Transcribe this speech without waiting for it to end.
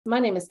My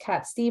name is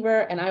Kat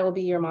Stieber, and I will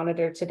be your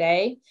monitor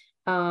today.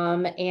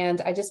 And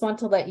I just want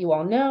to let you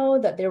all know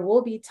that there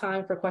will be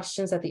time for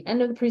questions at the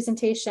end of the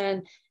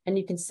presentation, and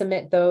you can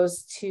submit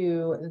those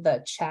to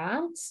the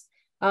chat.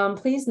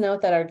 Please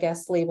note that our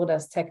guest labeled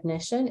as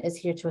technician is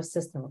here to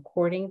assist in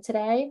recording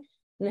today.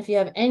 And if you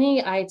have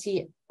any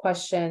IT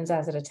questions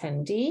as an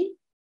attendee,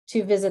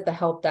 to visit the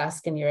help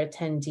desk in your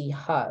attendee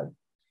hub.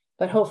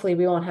 But hopefully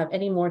we won't have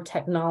any more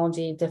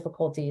technology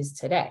difficulties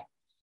today.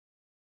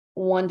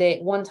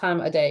 One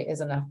time a day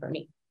is enough for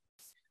me.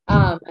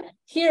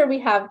 Here we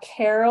have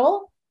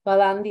Carol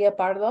Valandia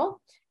Pardo,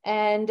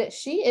 and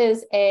she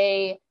is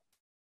a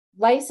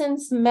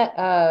licensed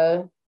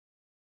medical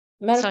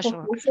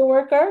social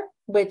worker,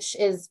 which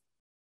is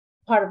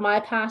part of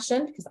my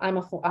passion because I'm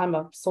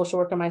a social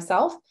worker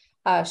myself.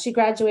 She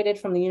graduated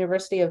from the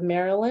University of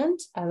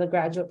Maryland as a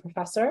graduate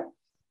professor,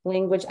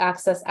 language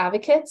access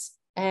advocate,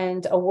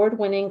 and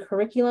award-winning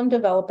curriculum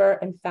developer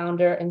and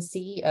founder and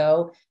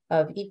CEO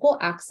of Equal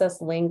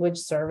Access Language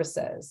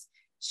Services.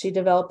 She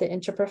developed the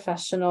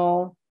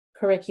interprofessional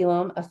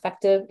curriculum,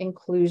 Effective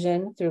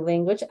Inclusion Through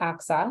Language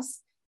Access,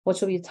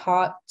 which will be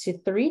taught to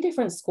 3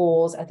 different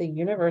schools at the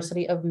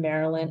University of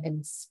Maryland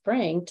in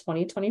spring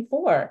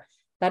 2024.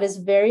 That is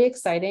very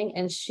exciting.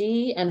 And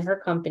she and her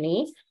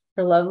company,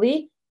 her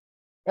lovely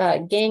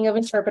gang of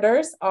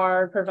interpreters,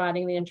 are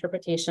providing the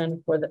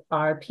interpretation for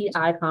our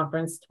PI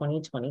Conference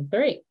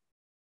 2023.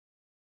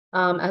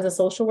 As a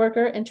social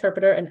worker,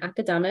 interpreter, and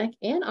academic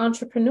and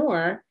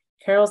entrepreneur,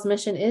 Carol's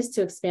mission is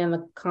to expand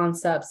the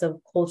concepts of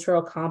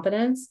cultural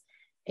competence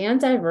and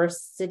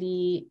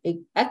diversity,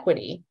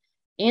 equity,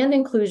 and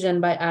inclusion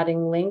by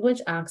adding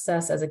language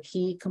access as a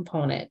key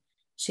component.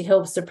 She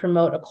hopes to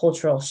promote a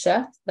cultural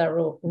shift that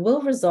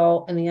will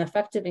result in the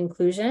effective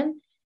inclusion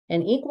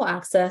and equal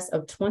access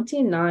of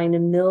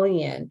 29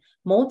 million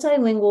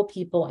multilingual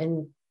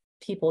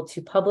people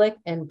to public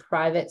and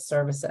private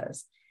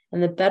services,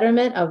 and the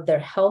betterment of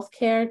their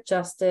healthcare,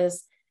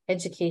 justice,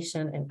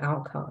 education, and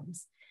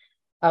outcomes.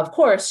 Of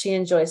course, she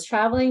enjoys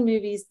traveling,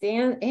 movies,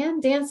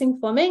 and dancing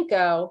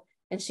flamenco,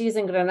 and she's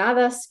in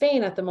Granada,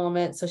 Spain at the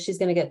moment, so she's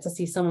going to get to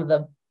see some of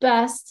the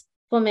best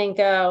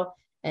flamenco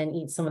and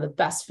eat some of the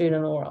best food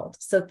in the world.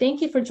 So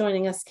thank you for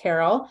joining us,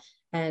 Carol.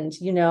 And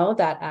you know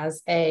that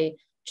as a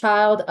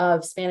child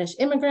of Spanish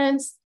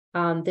immigrants,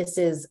 this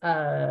is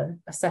a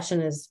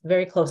session is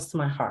very close to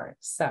my heart.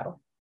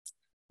 So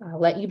I'll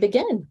let you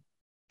begin.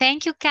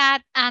 Thank you,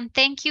 Kat, and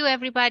thank you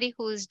everybody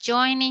who's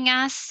joining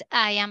us.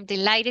 I am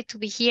delighted to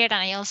be here, and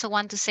I also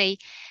want to say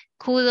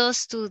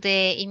kudos to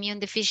the Immune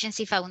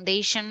Deficiency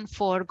Foundation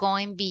for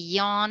going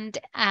beyond,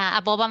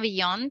 above and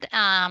beyond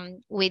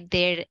with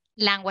their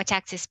language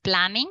access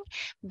planning,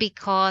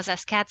 because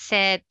as Kat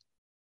said,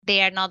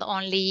 they are not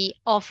only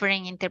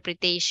offering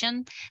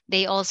interpretation,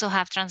 they also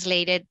have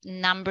translated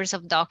numbers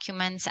of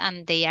documents,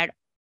 and they are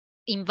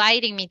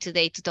inviting me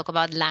today to talk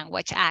about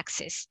language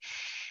access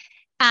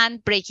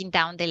and breaking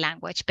down the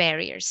language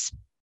barriers.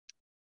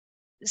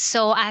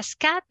 So as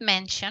Kat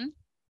mentioned,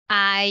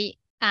 I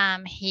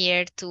am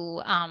here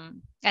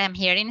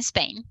in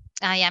Spain.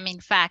 I am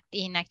in fact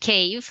in a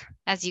cave.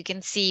 As you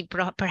can see,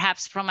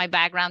 perhaps from my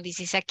background,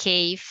 this is a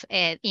cave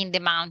in the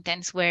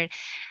mountains where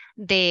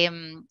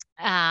the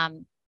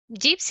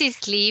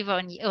gypsies live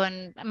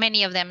on,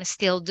 many of them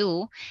still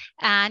do.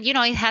 And, you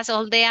know, it has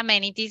all the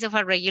amenities of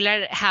a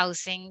regular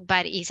housing,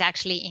 but it's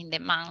actually in the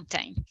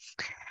mountain.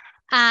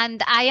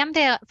 And I am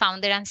the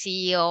founder and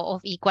CEO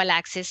of Equal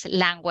Access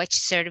Language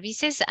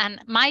Services. And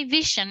my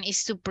vision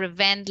is to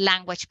prevent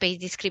language-based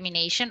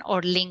discrimination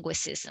or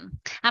linguicism.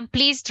 And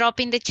please drop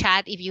in the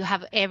chat if you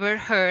have ever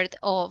heard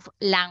of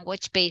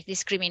language-based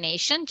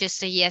discrimination.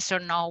 Just a yes or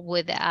no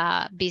would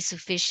be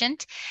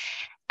sufficient.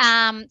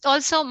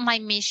 Also, my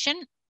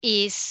mission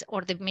is,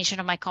 or the mission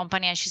of my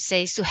company, I should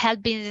say, is to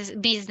help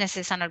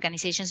businesses and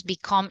organizations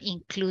become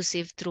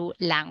inclusive through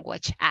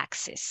language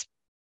access.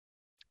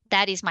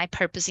 That is my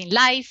purpose in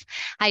life.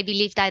 I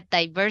believe that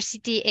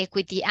diversity,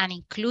 equity, and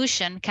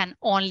inclusion can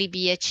only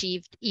be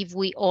achieved if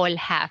we all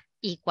have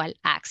equal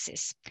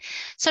access.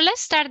 So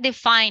let's start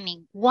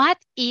defining what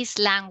is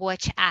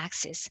language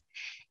access.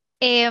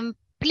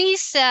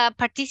 Please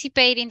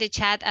participate in the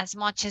chat as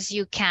much as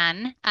you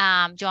can.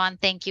 Joan,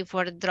 thank you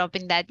for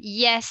dropping that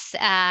yes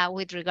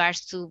with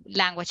regards to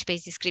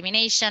language-based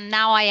discrimination.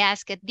 Now I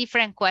ask a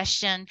different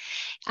question.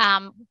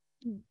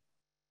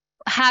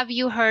 Have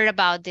you heard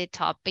about the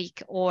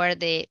topic or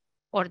the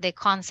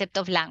concept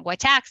of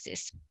language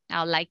access?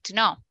 I would like to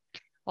know.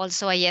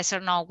 Also, a yes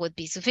or no would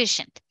be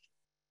sufficient.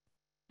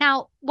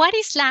 Now, what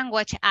is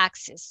language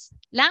access?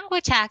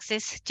 Language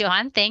access,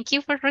 Joan, thank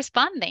you for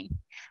responding.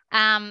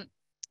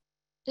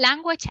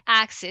 Language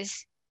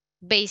access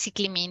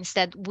basically means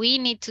that we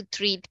need to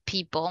treat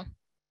people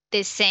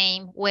the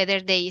same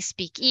whether they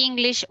speak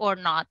English or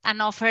not,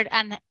 and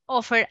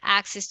offer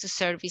access to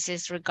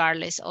services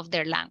regardless of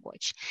their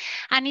language.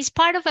 And it's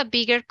part of a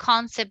bigger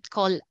concept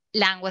called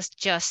language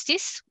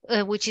justice,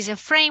 which is a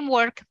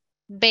framework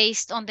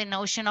based on the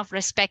notion of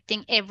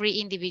respecting every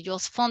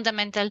individual's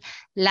fundamental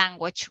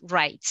language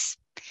rights.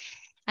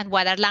 And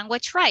what are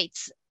language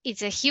rights?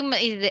 it's a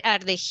human, are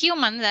the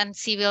human and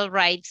civil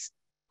rights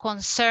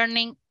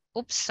concerning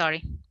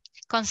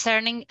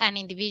an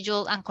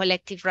individual and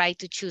collective right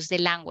to choose the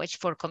language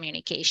for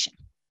communication.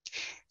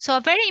 So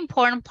a very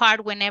important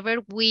part whenever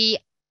we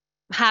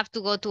have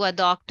to go to a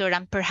doctor,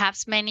 and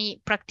perhaps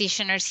many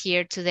practitioners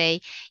here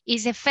today,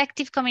 is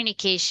effective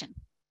communication.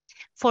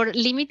 For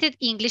limited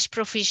English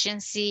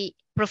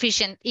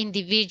proficient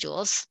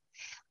individuals,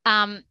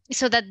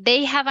 so that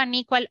they have an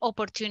equal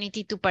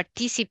opportunity to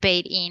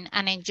participate in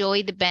and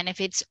enjoy the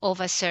benefits of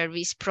a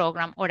service,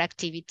 program, or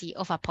activity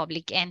of a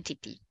public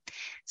entity.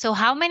 So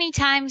how many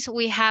times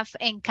we have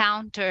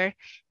encountered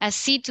a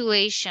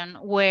situation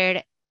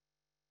where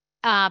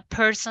a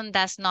person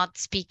does not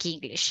speak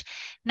English?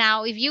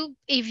 Now, if you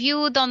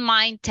don't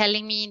mind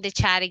telling me in the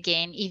chat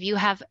again, if you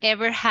have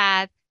ever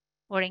had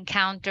or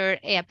encountered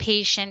a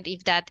patient,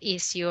 if that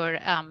is your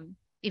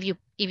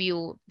if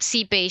you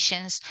see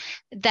patients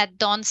that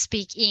don't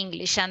speak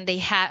English and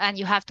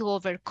you have to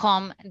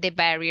overcome the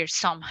barrier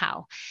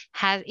somehow.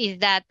 Is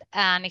that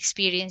an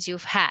experience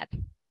you've had?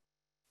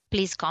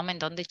 Please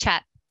comment on the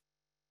chat.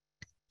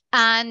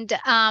 And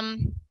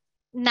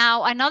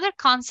now another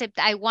concept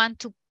I want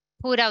to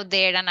put out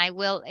there, and I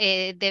will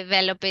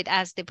develop it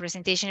as the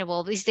presentation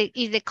evolves, is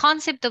the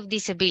concept of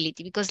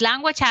disability, because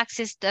language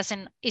access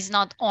is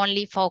not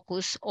only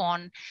focused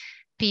on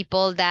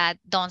people that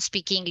don't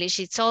speak English.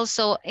 It's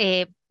also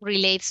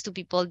relates to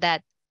people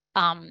that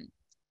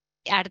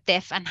are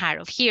deaf and hard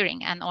of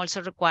hearing and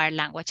also require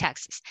language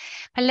access.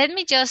 But let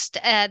me just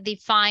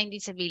define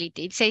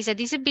disability. It says a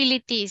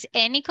disability is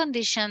any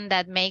condition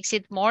that makes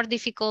it more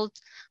difficult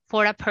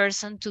for a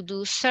person to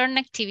do certain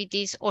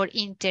activities or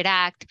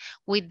interact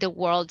with the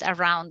world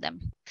around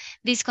them.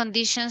 These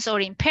conditions or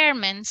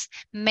impairments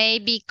may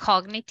be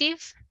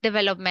cognitive,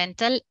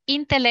 developmental,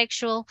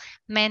 intellectual,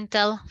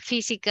 mental,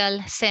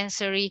 physical,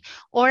 sensory,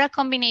 or a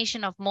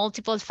combination of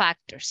multiple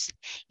factors.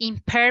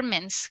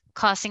 Impairments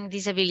causing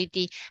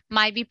disability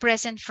might be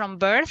present from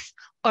birth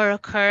or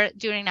occur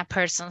during a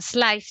person's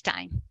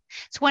lifetime.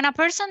 So when a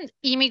person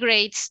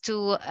immigrates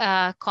to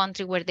a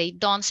country where they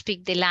don't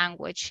speak the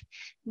language,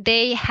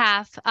 they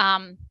have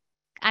an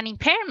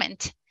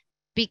impairment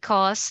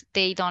because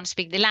they don't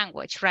speak the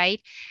language,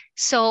 right?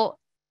 So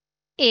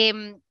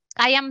I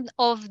am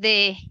of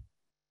the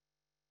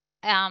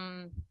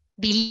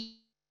belief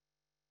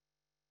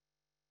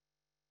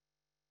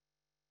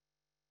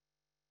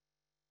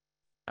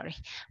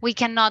we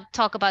cannot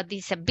talk about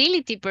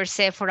disability per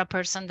se for a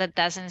person that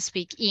doesn't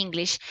speak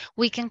English.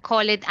 We can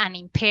call it an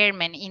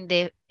impairment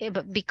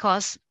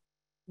because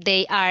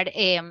they are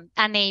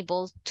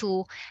unable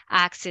to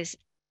access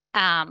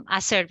a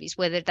service,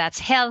 whether that's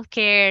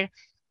healthcare,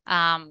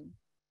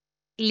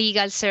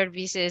 legal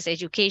services,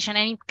 education,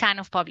 any kind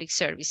of public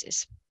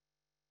services.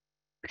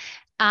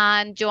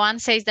 And Joanne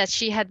says that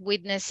she had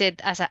witnessed it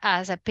as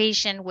a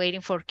patient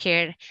waiting for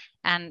care,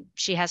 and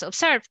she has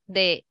observed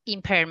the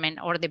impairment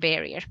or the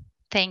barrier.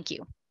 Thank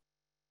you.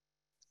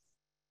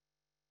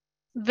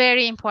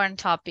 Very important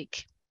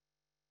topic.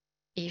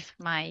 If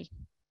my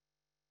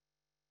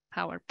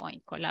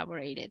PowerPoint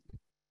collaborated.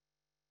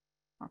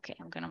 Okay,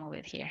 I'm gonna move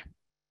it here.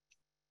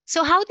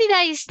 So how did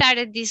I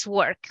start this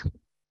work?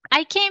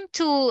 I came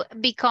to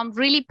become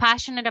really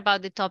passionate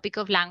about the topic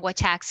of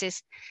language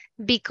access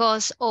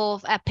because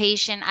of a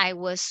patient I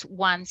was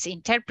once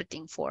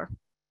interpreting for.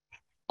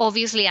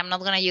 Obviously, I'm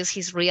not going to use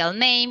his real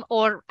name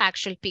or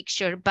actual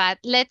picture, but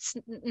let's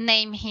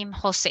name him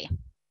Jose.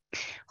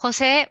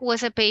 Jose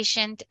was a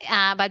patient,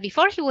 but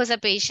before he was a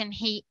patient,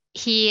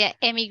 he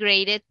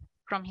emigrated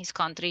from his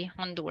country,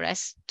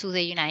 Honduras, to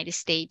the United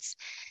States,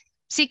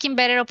 seeking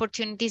better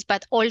opportunities,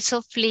 but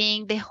also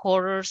fleeing the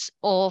horrors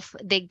of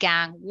the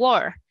gang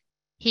war.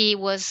 He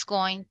was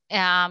going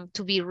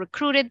to be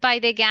recruited by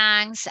the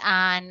gangs,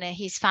 and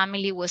his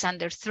family was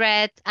under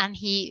threat, and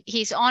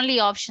his only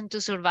option to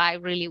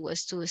survive really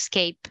was to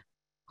escape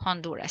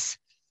Honduras.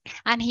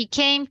 And he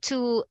came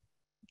to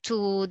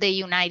the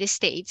United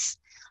States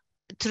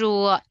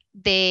through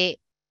the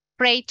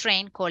freight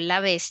train called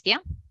La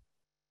Bestia.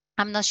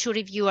 I'm not sure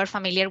if you are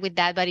familiar with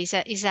that, but it's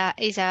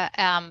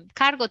a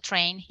cargo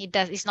train.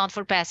 It's not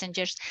for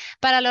passengers,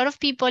 but a lot of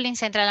people in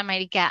Central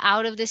America,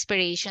 out of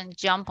desperation,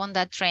 jump on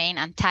that train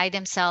and tie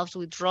themselves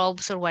with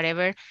ropes or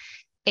whatever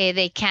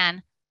they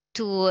can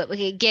to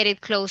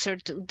get closer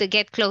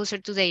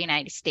to the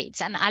United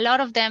States. And a lot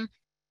of them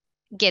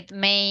get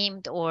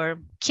maimed or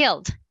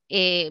killed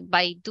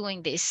by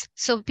doing this.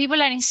 So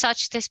people are in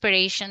such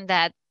desperation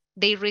that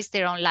they risk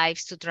their own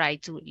lives to try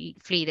to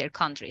flee their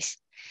countries.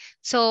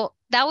 So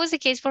that was the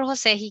case for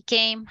Jose. He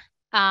came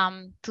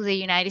to the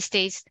United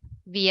States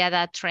via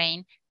that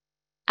train.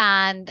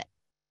 And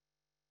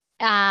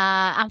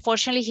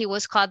unfortunately, he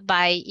was caught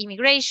by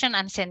immigration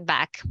and sent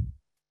back.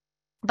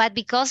 But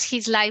because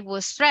his life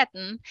was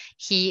threatened,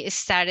 he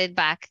started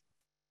back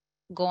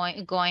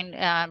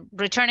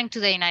returning to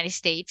the United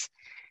States.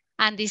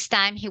 And this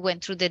time he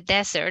went through the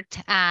desert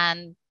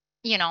and,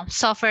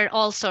 suffered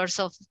all sorts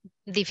of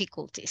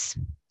difficulties.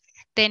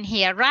 Then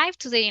he arrived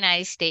to the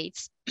United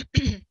States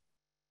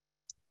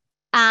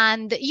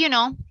And, you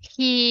know,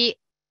 he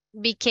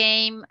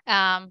became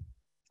a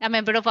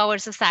member of our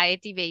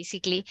society,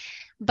 basically,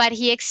 but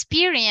he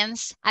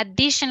experienced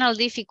additional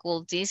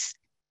difficulties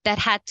that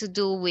had to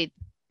do with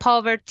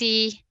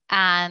poverty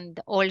and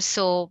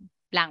also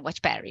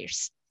language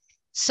barriers.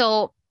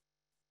 So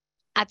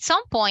at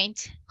some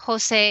point,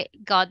 Jose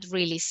got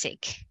really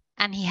sick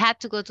and he had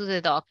to go to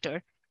the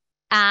doctor.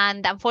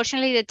 And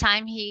unfortunately, the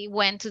time he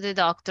went to the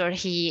doctor,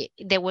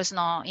 there was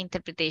no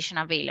interpretation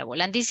available.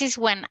 And this is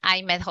when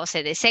I met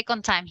Jose. The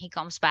second time he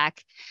comes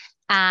back,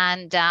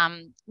 and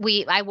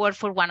I work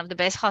for one of the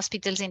best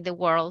hospitals in the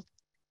world.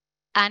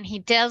 And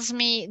he tells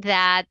me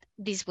that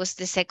this was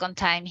the second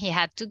time he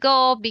had to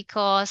go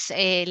because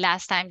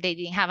last time they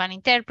didn't have an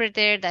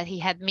interpreter, that he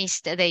had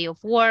missed a day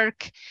of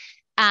work,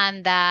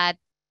 and that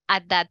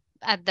at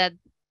that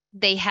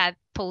they had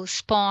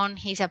postponed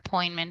his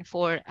appointment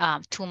for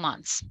 2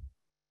 months.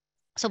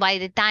 So by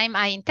the time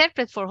I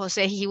interpret for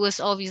Jose, he was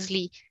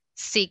obviously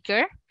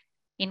sicker,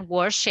 in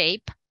worse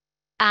shape.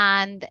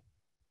 And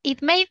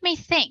it made me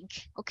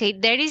think, okay,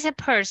 there is a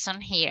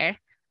person here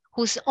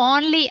whose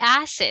only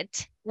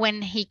asset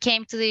when he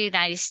came to the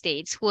United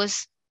States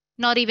was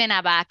not even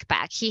a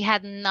backpack. He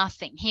had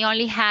nothing. He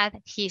only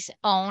had his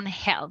own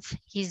health,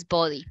 his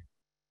body,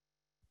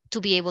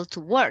 to be able to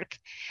work.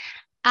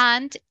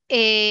 And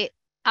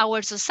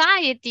our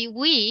society,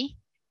 we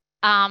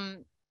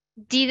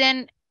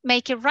didn't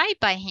make it right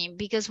by him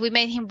because we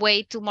made him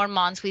wait 2 more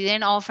months. We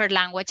didn't offer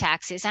language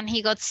access and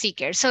he got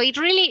sicker. So it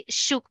really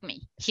shook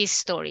me, his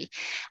story,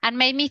 and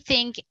made me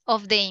think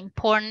of the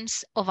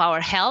importance of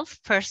our health,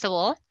 first of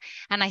all.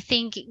 And I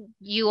think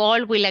you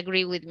all will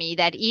agree with me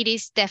that it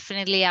is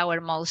definitely our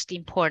most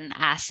important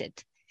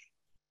asset.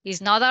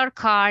 It's not our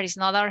car, it's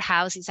not our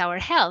house, it's our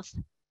health.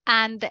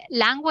 And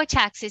language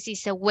access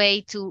is a way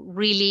to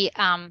really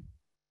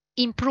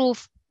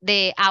improve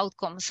the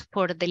outcomes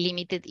for the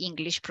limited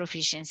English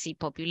proficiency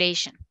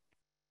population.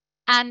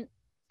 And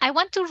I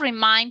want to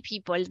remind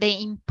people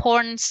the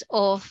importance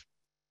of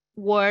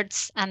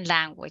words and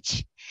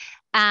language.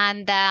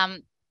 And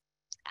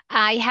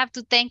I have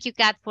to thank you,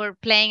 Kat, for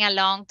playing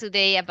along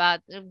today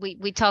about,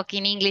 we talk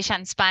in English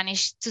and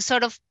Spanish to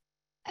sort of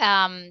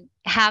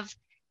have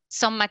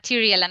some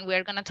material, and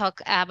we're going to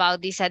talk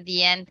about this at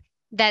the end,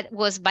 that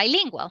was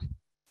bilingual.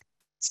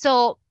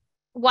 So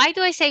why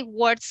do I say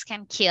words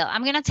can kill?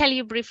 I'm going to tell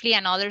you briefly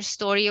another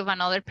story of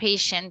another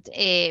patient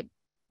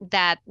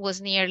that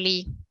was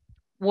nearly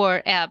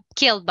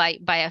killed by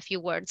a few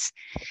words.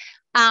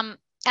 And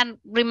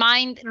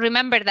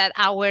remember that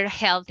our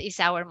health is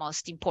our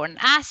most important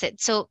asset.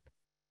 So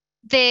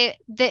the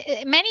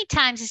many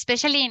times,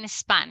 especially in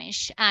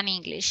Spanish and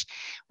English,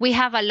 we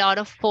have a lot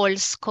of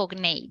false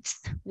cognates,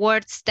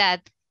 words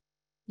that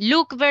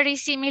look very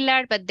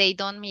similar, but they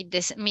don't mean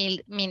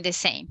the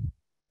same.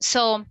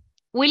 So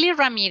Willie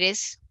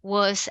Ramirez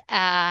was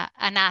an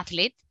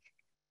athlete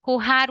who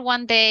had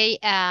one day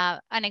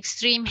an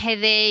extreme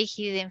headache.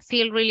 He didn't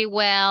feel really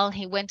well.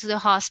 He went to the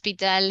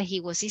hospital.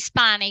 He was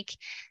Hispanic.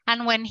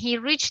 And when he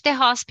reached the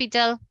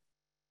hospital,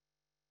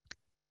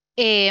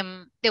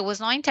 there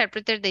was no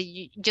interpreter.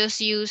 They just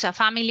used a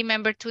family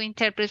member to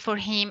interpret for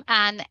him.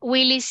 And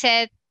Willie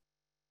said,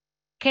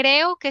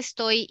 "Creo que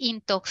estoy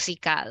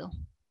intoxicado,"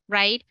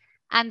 right?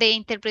 And the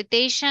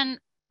interpretation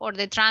or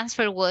the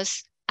transfer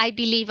was, "I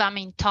believe I'm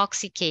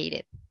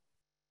intoxicated."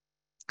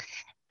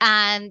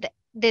 And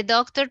the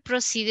doctor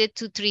proceeded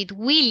to treat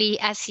Willie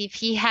as if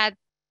he had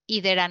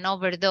either an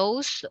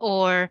overdose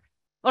or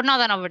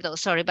not an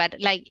overdose, sorry, but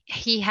like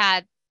he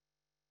had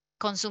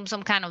consumed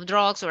some kind of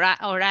drugs or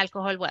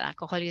alcohol. Well,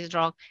 alcohol is a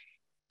drug.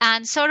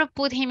 And sort of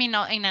put him in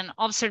an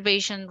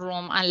observation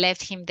room and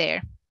left him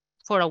there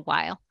for a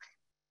while.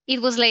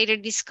 It was later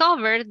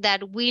discovered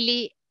that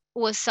Willie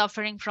was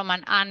suffering from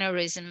an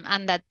aneurysm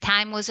and that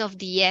time was of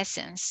the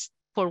essence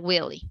for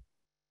Willie.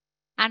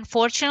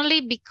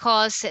 Unfortunately,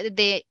 because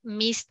the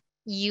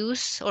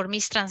misuse or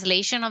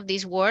mistranslation of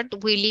this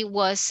word, Willie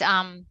was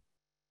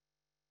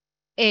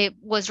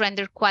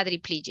rendered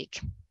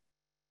quadriplegic.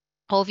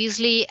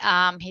 Obviously,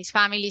 his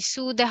family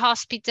sued the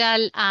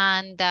hospital,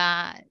 and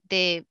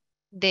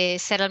the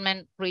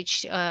settlement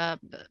reached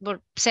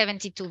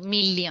 $72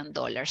 million.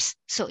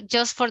 So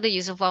just for the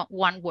use of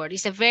one word.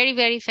 It's a very,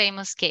 very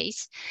famous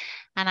case,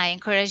 and I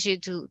encourage you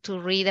to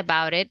read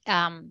about it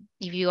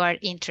if you are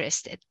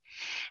interested.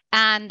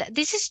 And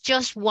this is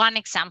just one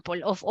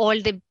example of all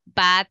the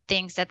bad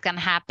things that can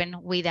happen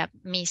with a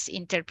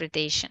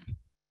misinterpretation,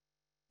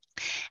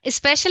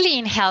 especially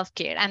in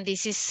healthcare. And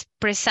this is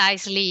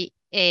precisely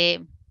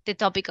the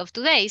topic of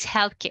today, is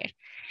healthcare.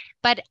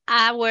 But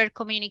our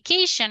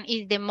communication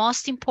is the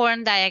most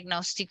important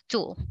diagnostic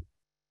tool.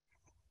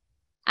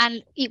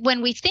 And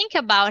when we think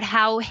about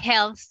how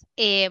health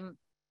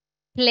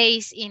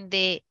plays in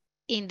the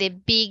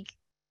big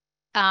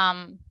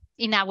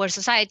in our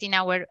society, in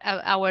our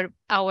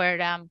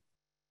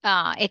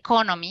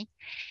economy,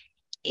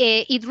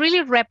 it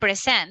really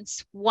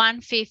represents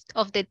 1/5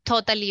 of the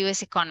total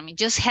US economy,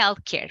 just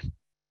healthcare.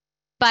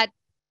 But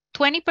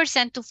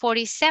 20% to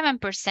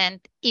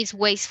 47% is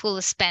wasteful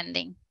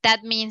spending.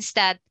 That means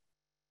that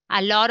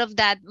a lot of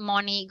that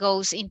money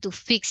goes into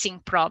fixing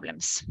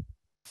problems.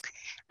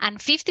 And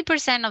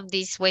 50% of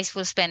this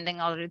wasteful spending,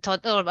 or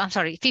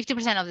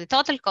 50% of the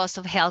total cost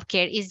of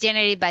healthcare is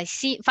generated by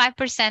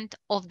 5%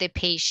 of the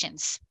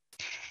patients.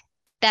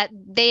 That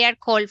they are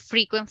called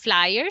frequent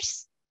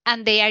flyers,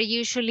 and they are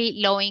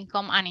usually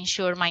low-income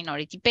uninsured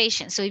minority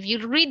patients. So if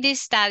you read this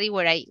study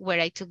where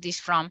I took this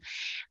from,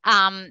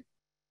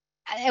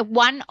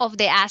 one of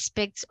the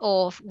aspects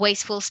of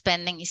wasteful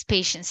spending is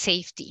patient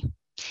safety,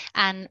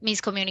 and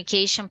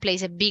miscommunication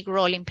plays a big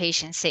role in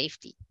patient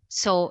safety.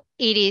 So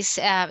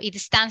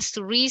it stands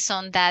to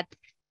reason that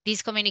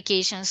these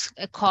communications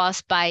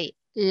caused by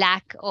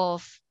lack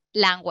of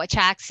language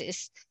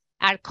access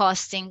are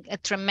costing a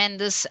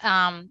tremendous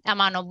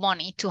amount of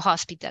money to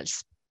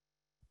hospitals.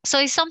 So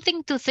it's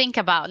something to think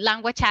about.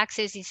 Language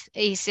access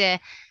is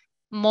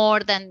more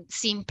than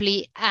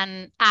simply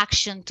an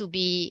action to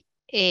be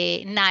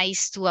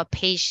nice to a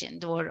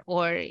patient, or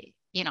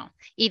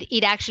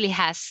it actually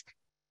has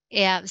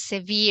a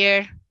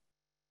severe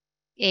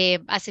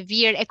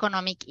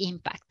economic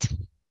impact.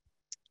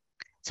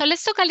 So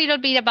let's talk a little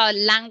bit about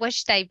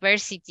language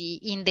diversity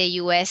in the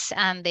US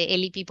and the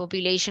LEP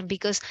population,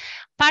 because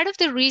part of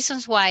the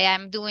reasons why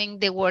I'm doing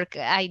the work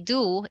I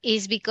do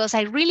is because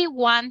I really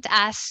want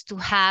us to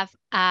have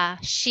a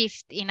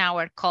shift in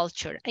our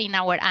culture, in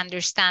our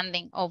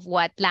understanding of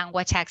what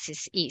language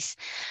access is.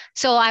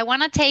 So I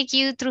want to take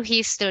you through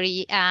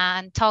history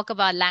and talk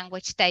about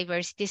language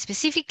diversity,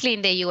 specifically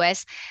in the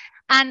US,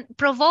 and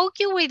provoke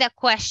you with a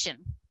question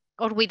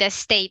or with a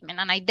statement.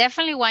 And I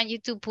definitely want you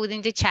to put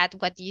in the chat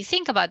what do you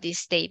think about this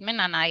statement,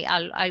 and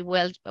I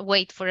will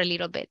wait for a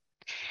little bit.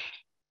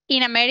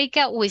 In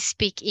America, we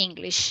speak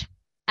English.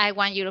 I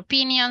want your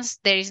opinions.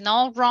 There is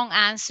no wrong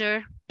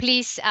answer.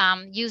 Please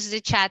use the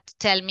chat to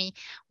tell me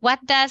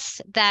what does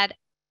that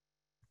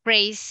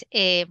phrase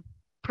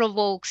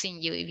provokes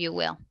in you, if you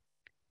will.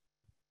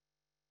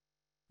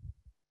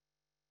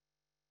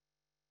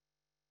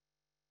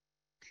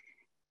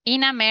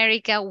 In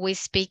America, we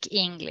speak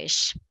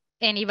English.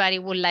 Anybody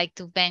would like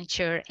to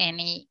venture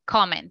any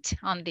comment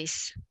on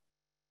this?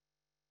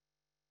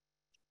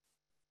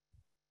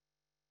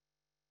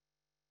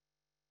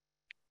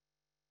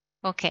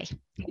 Okay.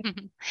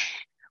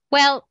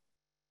 Well,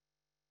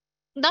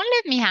 don't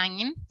let me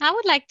hanging. I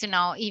would like to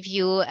know if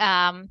you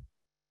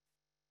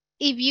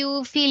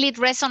feel it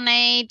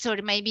resonates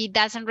or maybe it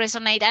doesn't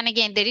resonate. And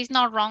again, there is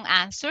no wrong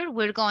answer.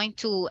 We're going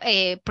to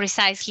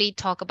precisely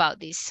talk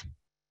about this.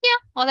 Yeah,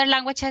 other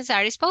languages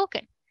are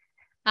spoken.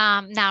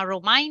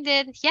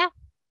 Narrow-minded, yeah.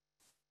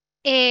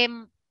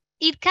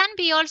 It can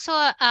be also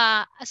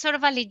a sort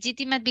of a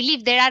legitimate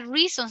belief. There are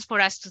reasons for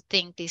us to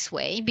think this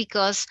way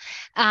because,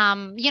 a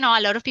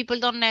lot of people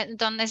don't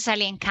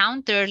necessarily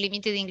encounter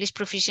limited English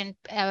proficient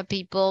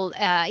people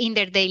in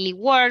their daily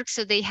work.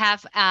 So they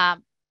have a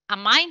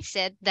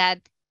mindset that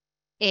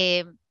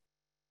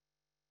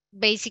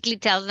basically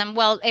tells them,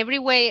 well,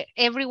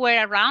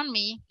 everywhere around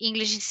me,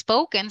 English is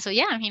spoken. So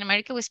yeah, in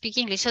America, we speak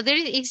English. So there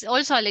is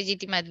also a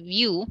legitimate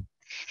view.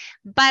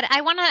 But I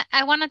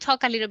wanna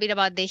talk a little bit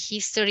about the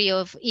history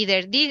of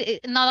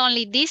not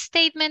only this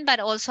statement,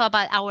 but also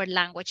about our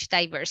language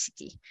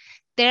diversity.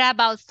 There are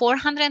about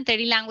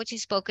 430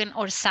 languages spoken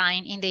or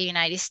signed in the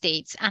United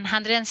States, and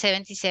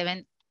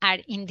 177 are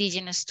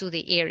indigenous to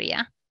the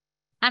area.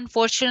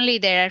 Unfortunately,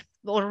 there are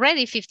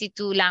already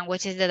 52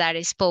 languages that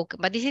are spoken,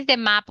 but this is the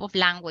map of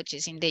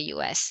languages in the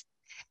US.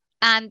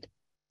 And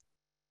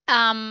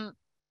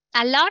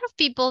a lot of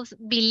people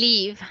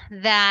believe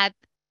that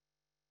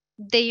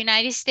the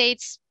United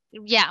States,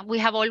 yeah, we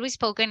have always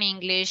spoken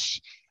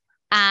English,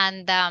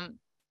 and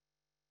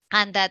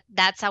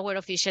that's our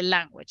official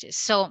languages.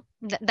 So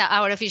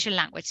our official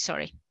language,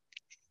 sorry.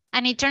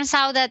 And it turns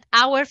out that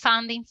our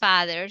founding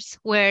fathers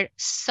were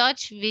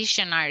such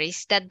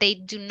visionaries that they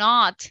did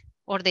not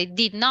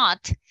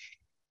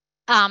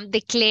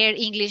declare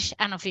English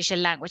an official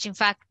language. In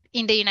fact,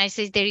 in the United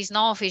States, there is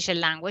no official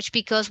language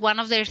because one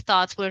of their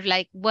thoughts were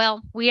like,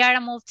 well, we are a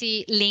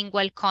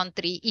multilingual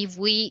country. If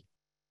we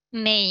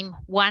name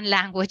one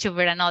language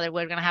over another,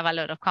 we're going to have a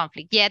lot of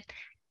conflict. Yet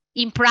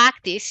in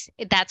practice,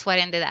 that's what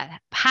ended up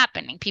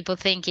happening. People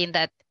thinking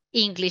that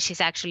English is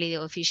actually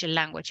the official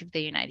language of the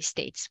United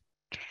States.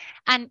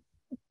 And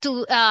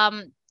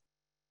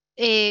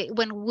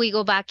when we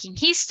go back in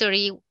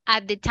history,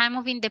 at the time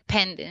of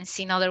independence,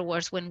 in other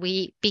words, when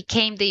we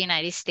became the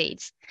United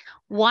States,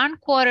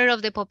 1/4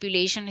 of the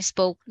population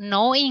spoke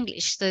no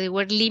English. So they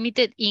were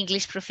limited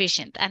English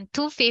proficient, and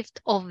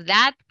 2/5 of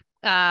that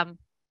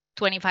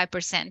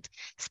 25%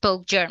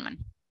 spoke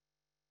German.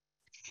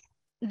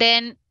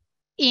 Then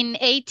in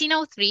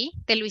 1803,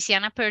 the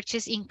Louisiana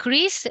Purchase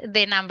increased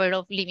the number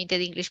of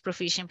limited English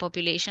proficient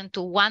population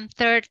to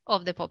 1/3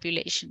 of the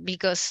population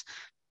because,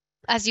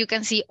 as you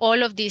can see,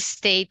 all of these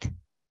states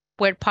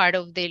were part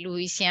of the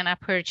Louisiana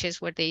Purchase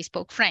where they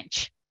spoke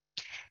French.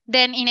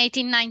 Then in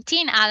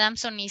 1819,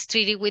 Adams on his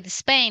treaty with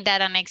Spain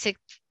that annexed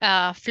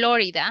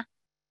Florida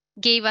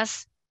gave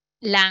us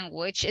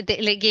language,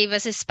 they gave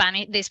us the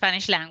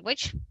Spanish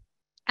language.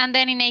 And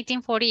then in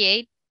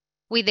 1848,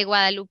 with the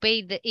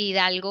Guadalupe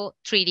Hidalgo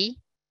Treaty,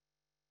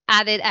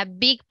 added a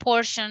big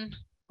portion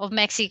of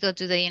Mexico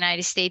to the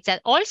United States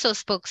that also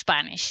spoke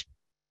Spanish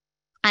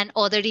and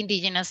other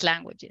indigenous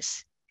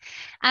languages.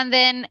 And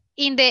then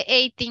in the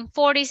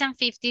 1840s and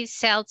 50s,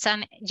 Celts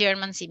and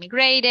Germans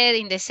immigrated.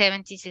 In the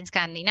 70s,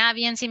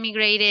 Scandinavians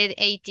immigrated.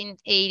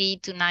 1880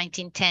 to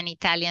 1910,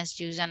 Italians,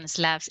 Jews, and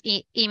Slavs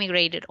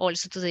immigrated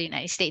also to the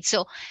United States.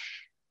 So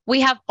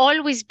we have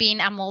always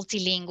been a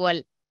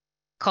multilingual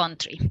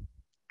country.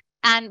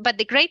 But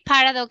the great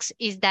paradox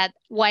is that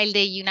while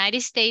the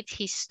United States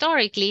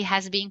historically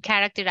has been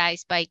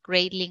characterized by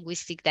great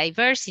linguistic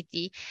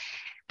diversity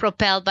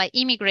propelled by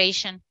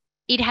immigration,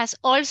 it has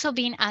also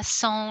been a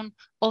zone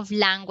of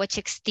language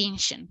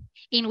extinction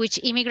in which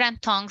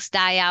immigrant tongues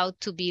die out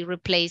to be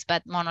replaced by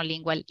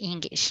monolingual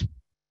English.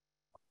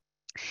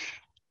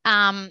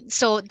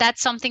 So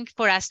that's something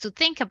for us to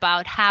think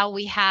about, how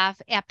we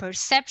have a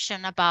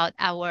perception about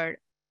our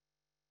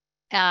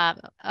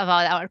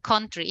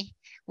country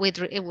with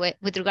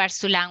regards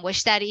to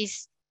language that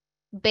is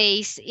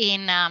based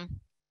in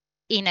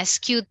a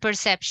skewed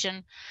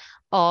perception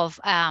of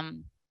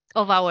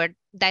our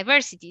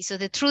diversity. So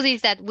the truth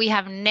is that we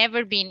have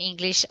never been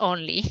English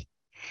only.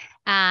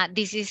 And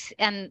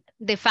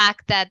the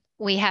fact that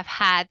we have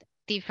had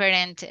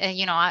different,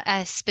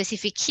 a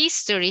specific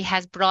history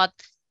has brought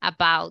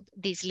about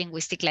this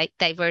linguistic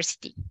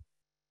diversity.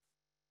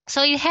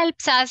 So it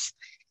helps us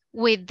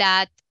with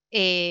that.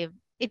 It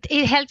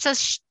helps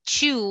us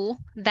chew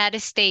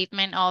that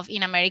statement of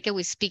in America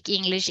we speak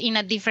English in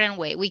a different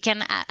way. We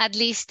can at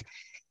least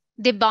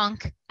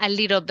debunk a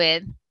little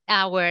bit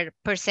our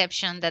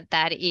perception that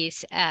that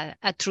is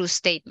a true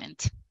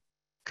statement.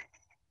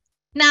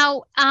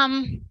 Now,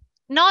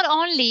 not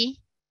only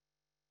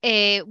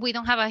we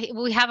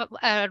have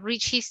a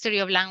rich history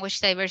of language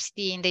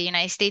diversity in the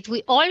United States,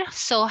 we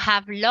also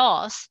have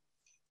laws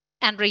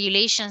and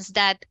regulations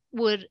that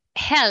would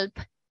help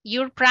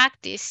your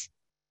practice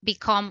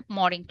become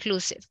more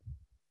inclusive.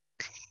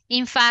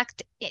 In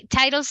fact,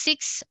 Title VI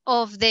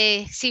of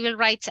the Civil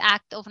Rights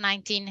Act of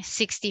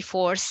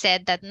 1964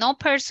 said that no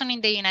person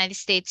in the United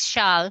States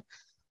shall,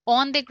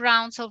 on the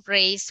grounds of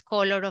race,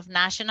 color, of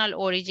national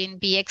origin,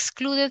 be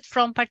excluded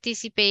from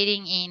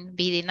participating in,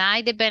 be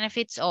denied the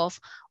benefits of,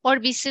 or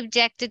be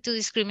subjected to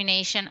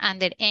discrimination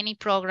under any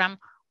program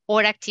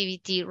or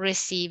activity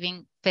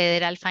receiving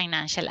federal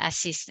financial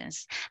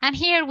assistance. And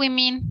here we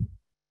mean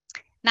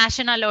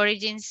national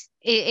origins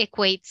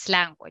equates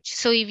language.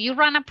 So if you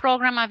run a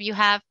program, if you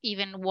have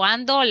even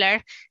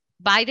 $1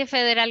 by the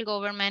federal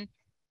government,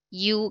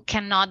 you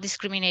cannot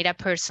discriminate a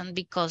person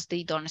because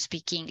they don't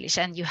speak English,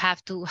 and you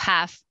have to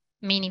have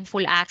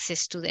meaningful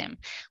access to them,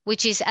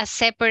 which is a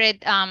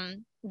separate,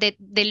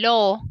 the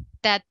law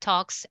that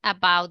talks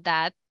about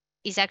that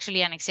is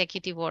actually an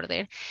executive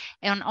order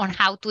on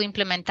how to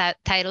implement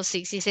Title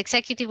VI is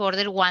Executive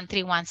Order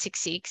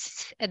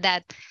 13166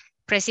 that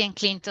President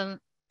Clinton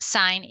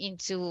signed in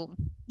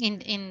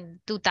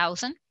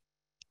 2000.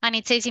 And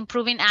it says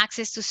improving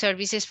access to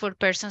services for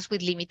persons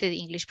with limited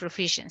English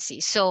proficiency.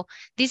 So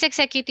this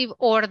executive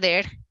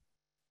order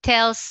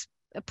tells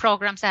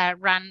programs that are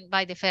run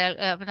by the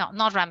federal,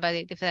 not run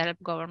by the federal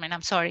government,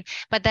 I'm sorry,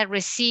 but that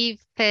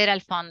receive federal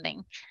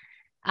funding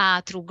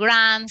through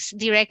grants,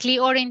 directly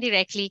or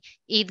indirectly.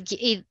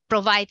 It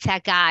provides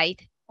a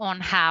guide on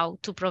how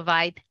to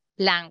provide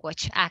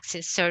language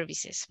access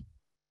services.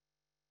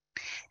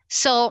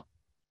 So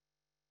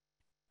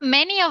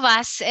many of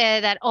us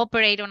that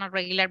operate on a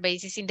regular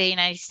basis in the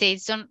United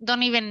States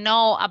don't even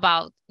know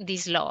about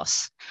these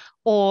laws,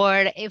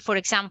 or, for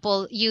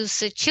example,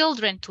 use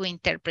children to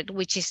interpret,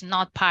 which is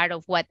not part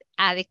of what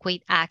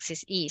adequate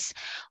access is.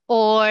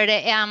 Or,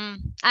 I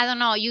don't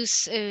know,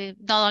 use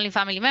not only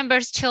family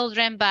members,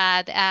 children,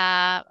 but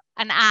an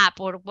app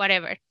or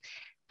whatever.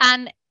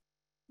 And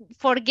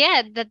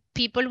forget that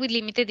people with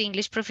limited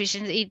English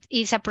proficiency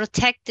is a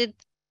protected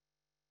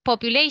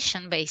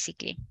population,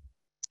 basically.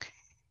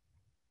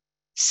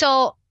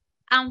 So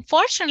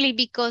unfortunately,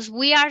 because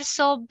we are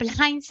so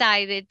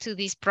blindsided to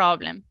this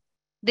problem,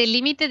 the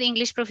limited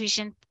English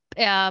proficient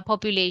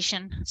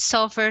population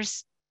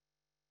suffers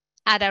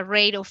at a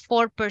rate of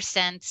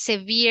 4%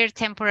 severe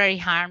temporary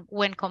harm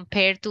when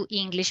compared to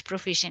English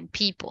proficient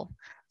people.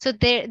 So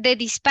the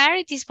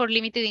disparities for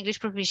limited English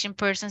proficient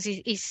persons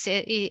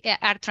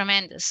are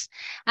tremendous.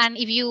 And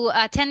if you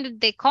attended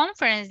the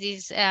conference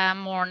this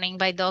morning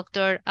by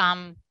Dr.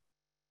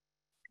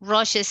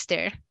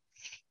 Rochester,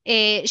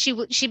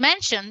 she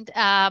mentioned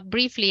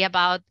briefly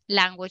about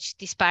language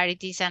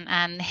disparities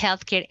and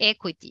healthcare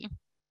equity.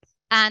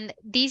 And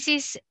this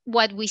is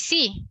what we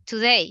see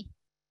today.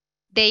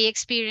 They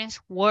experience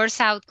worse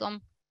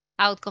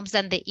outcomes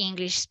than the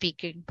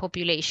English-speaking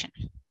population.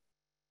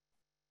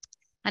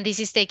 And this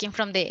is taken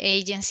from the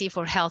Agency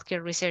for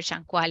Healthcare Research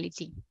and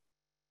Quality.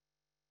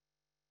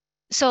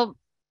 So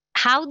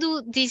how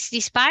do these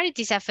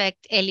disparities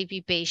affect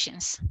LEP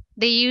patients?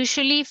 They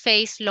usually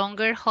face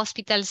longer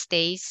hospital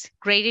stays,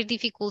 greater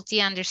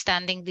difficulty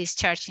understanding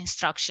discharge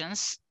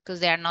instructions because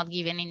they are not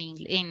given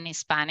in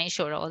Spanish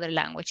or other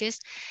languages,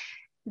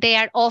 They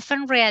are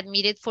often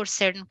readmitted for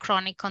certain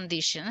chronic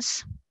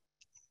conditions.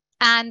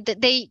 And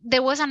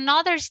there was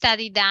another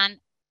study done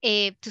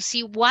to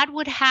see what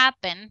would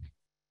happen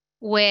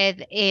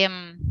with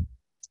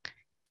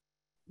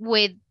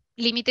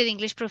limited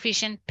English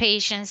proficient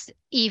patients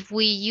if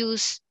we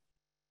use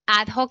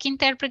ad hoc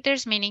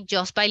interpreters, meaning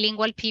just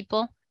bilingual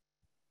people,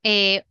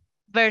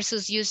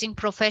 versus using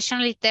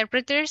professional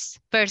interpreters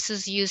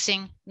versus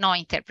using no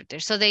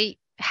interpreters. So they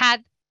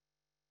had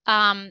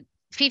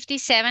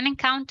 57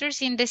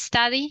 encounters in the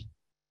study,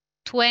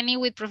 20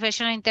 with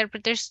professional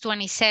interpreters,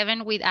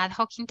 27 with ad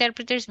hoc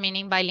interpreters,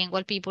 meaning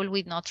bilingual people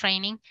with no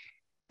training,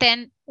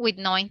 10 with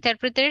no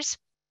interpreters.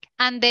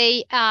 And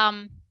they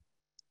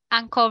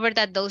uncovered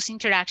that those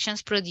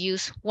interactions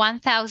produce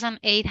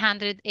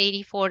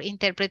 1,884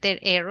 interpreter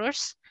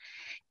errors,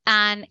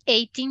 and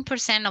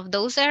 18% of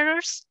those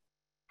errors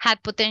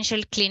had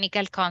potential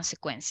clinical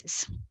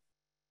consequences.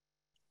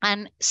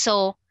 And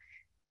so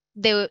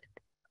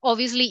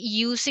obviously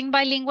using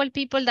bilingual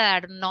people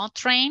that are not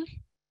trained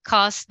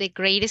caused the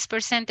greatest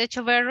percentage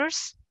of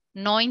errors.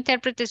 No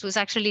interpreters was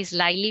actually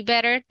slightly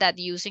better than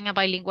using a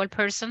bilingual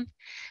person,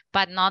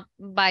 but not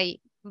by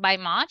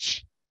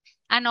much.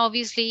 And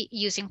obviously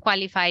using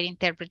qualified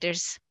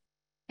interpreters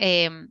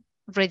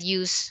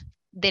reduce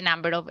the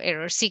number of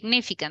errors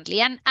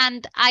significantly. And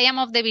I am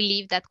of the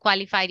belief that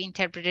qualified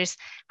interpreters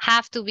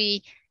have to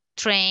be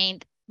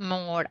trained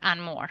more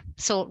and more.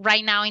 So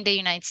right now in the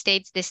United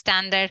States, the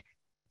standard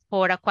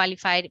for a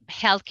qualified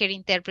healthcare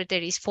interpreter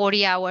is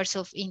 40 hours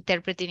of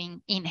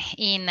interpreting in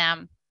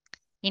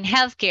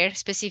healthcare,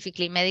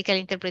 specifically medical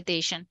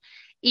interpretation,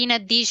 in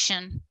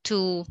addition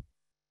to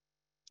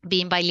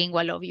being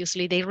bilingual.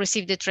 Obviously, they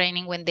receive the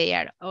training when they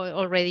are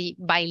already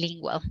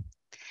bilingual.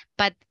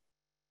 But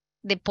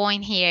the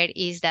point here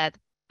is that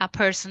a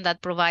person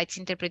that provides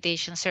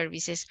interpretation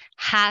services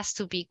has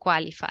to be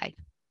qualified,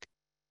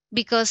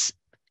 because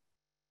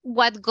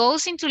what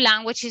goes into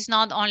language is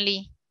not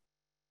only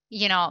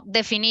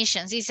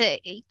definitions, it's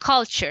a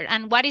culture.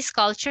 And what is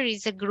culture?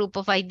 Is a group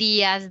of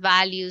ideas,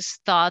 values,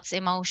 thoughts,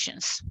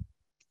 emotions.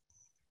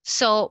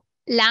 So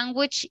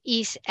language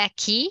is a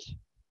key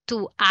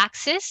to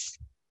access,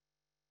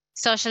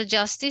 social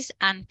justice,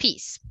 and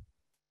peace.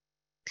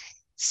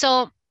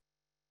 So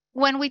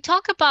when we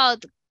talk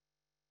about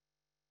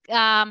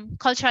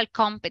cultural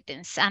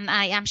competence, and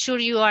I am sure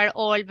you are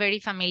all very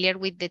familiar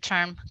with the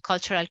term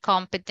cultural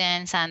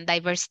competence and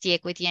diversity,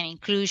 equity, and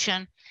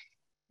inclusion,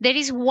 there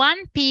is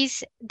one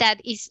piece that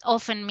is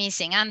often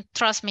missing. And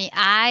trust me,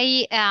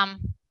 I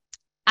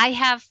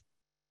have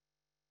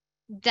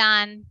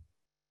done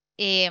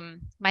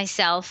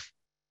myself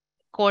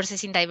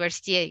courses in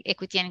diversity,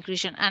 equity, and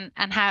inclusion, and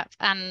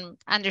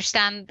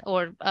understand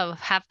or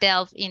have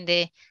delved in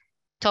the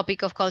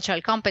topic of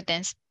cultural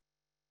competence,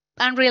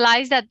 and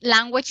realize that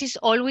language is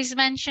always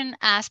mentioned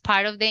as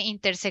part of the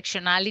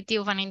intersectionality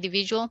of an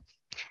individual,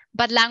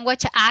 but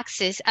language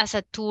access as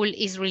a tool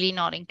is really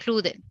not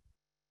included.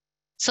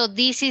 So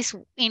this is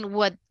in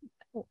what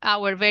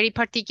our very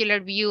particular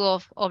view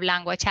of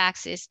language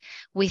access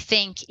we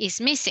think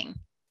is missing,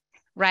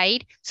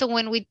 right? So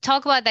when we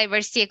talk about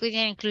diversity, equity,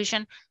 and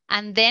inclusion,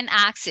 and then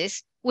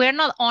access, we're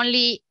not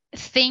only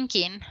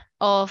thinking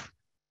of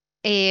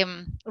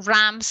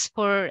ramps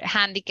for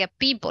handicapped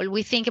people.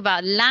 We think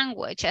about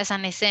language as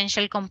an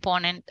essential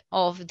component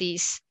of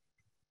this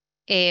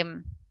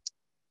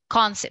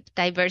concept,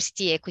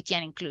 diversity, equity,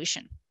 and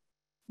inclusion.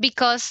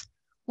 Because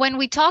when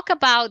we talk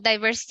about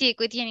diversity,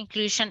 equity, and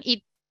inclusion,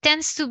 it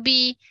tends to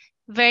be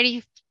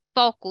very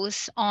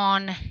focused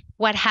on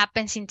what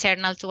happens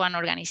internal to an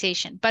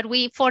organization, but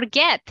we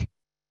forget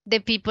the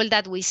people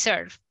that we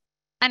serve.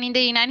 And in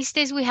the United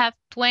States, we have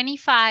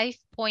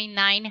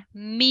 25.9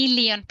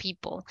 million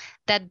people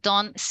that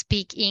don't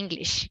speak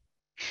English.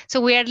 So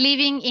we are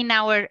living in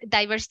our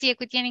diversity,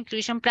 equity, and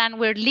inclusion plan,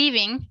 we're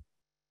living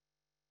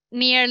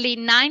nearly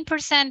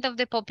 9% of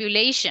the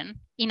population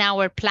in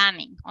our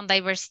planning on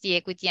diversity,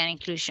 equity, and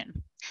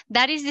inclusion.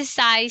 That is the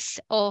size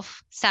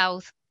of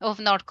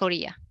North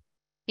Korea.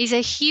 It's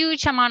a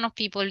huge amount of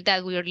people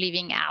that we are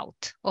leaving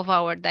out of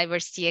our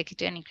diversity,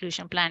 equity, and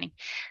inclusion planning.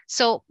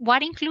 So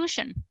what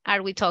inclusion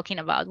are we talking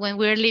about when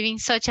we're leaving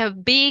such a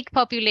big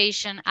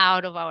population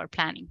out of our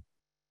planning?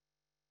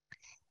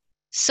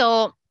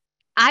 So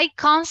I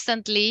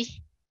constantly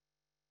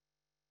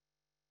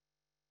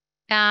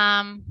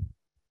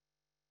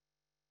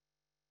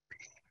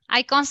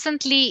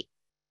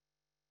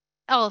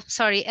oh,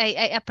 sorry,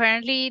 I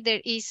apparently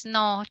there is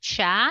no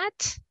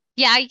chat.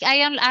 Yeah,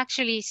 I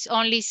actually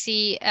only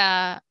see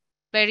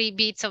very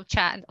bits of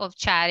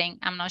chatting.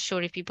 I'm not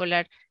sure if people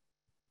are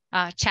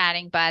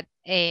chatting, but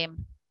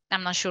I'm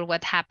not sure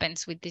what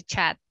happens with the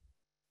chat.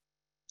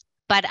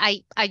 But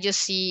I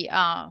just see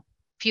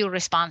few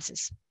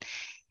responses.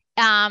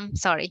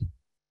 Sorry.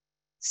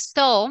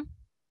 So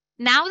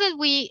now that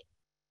we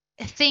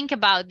think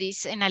about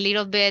this in a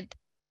little bit,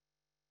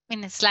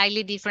 in a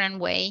slightly different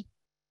way,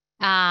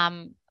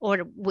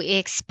 or we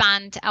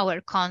expand our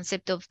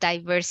concept of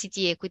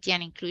diversity, equity,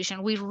 and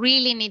inclusion, we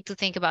really need to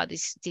think about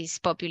this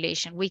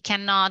population. We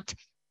cannot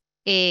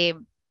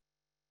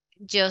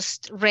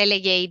just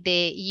relegate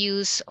the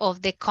use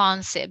of the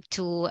concept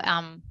to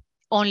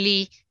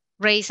only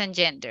race and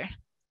gender.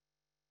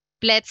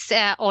 Let's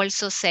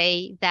also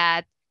say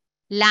that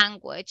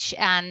language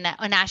and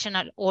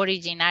national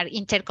origin are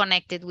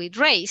interconnected with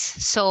race.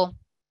 So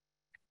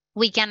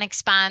we can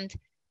expand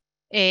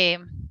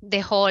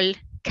the whole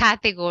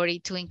category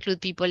to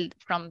include people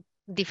from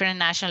different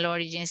national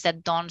origins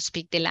that don't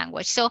speak the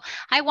language. So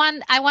I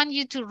want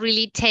you to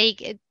really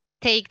take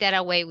that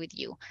away with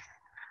you.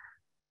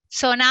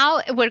 So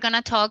now we're going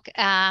to talk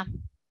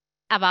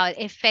about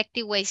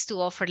effective ways to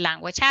offer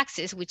language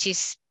access, which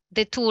is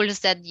the tools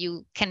that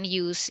you can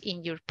use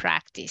in your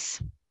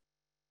practice.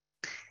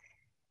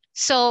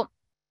 So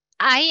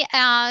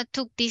I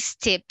took these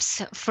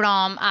tips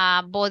from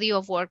a body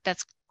of work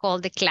that's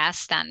called the CLAS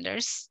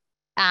standards,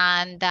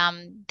 and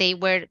they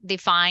were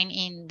defined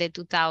in the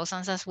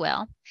 2000s as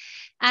well.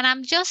 And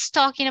I'm just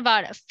talking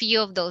about a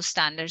few of those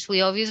standards.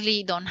 We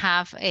obviously don't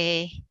have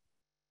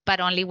but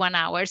only 1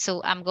 hour.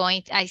 So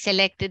I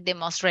selected the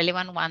most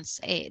relevant ones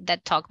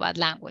that talk about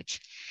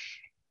language.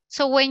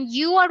 So when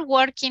you are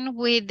working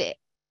with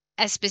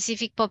a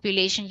specific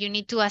population, you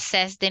need to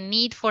assess the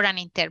need for an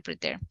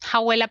interpreter,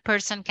 how well a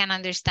person can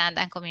understand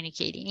and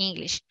communicate in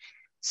English.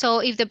 So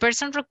if the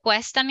person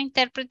requests an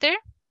interpreter,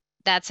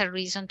 that's a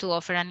reason to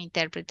offer an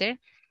interpreter.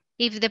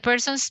 If the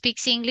person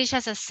speaks English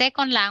as a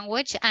second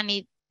language and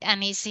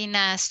is in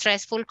a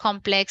stressful,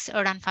 complex,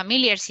 or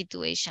unfamiliar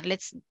situation,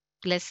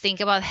 let's think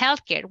about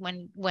healthcare.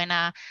 When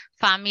a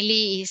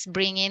family is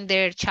bringing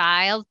their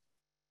child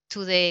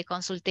to the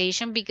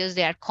consultation because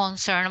they are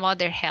concerned about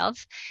their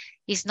health,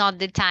 it's not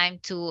the time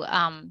to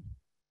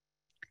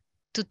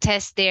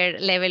test their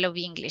level of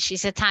English.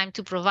 It's a time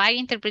to provide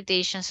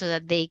interpretation so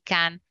that they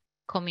can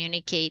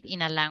communicate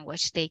in a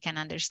language they can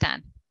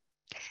understand.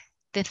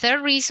 The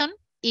third reason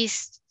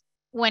is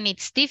when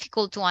it's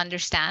difficult to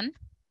understand,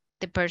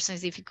 the person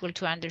is difficult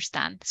to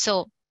understand.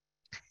 So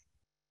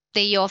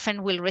they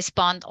often will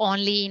respond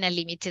only in a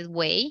limited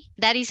way.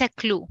 That is a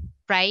clue,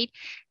 right?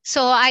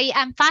 So I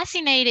am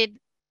fascinated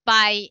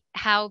by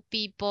how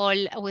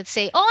people would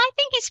say, "Oh, I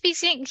think he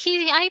speaks.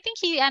 I think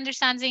he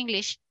understands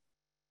English,"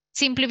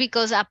 simply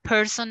because a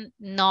person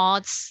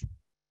nods.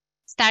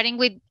 Starting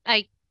with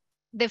like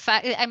the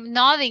fact I'm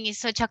nodding is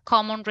such a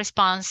common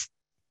response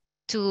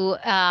to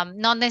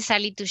not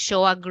necessarily to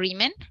show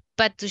agreement,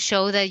 but to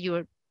show that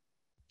you're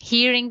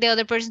hearing the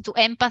other person, to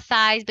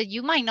empathize, but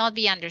you might not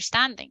be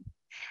understanding.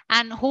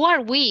 And who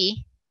are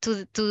we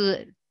to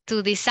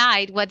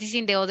decide what is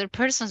in the other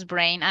person's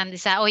brain and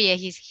decide, oh yeah,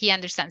 he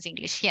understands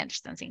English, he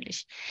understands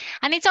English.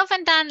 And it's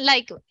often done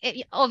like,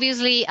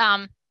 obviously,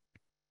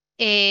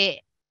 the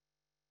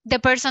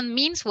person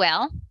means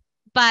well,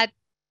 but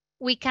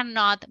we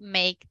cannot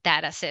make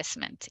that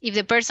assessment. If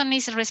the person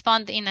is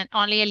responding in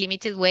only a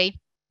limited way,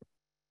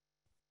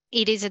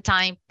 it is a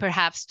time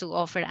perhaps to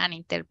offer an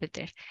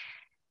interpreter.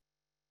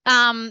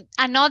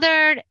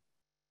 Another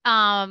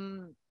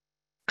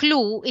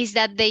clue is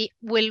that they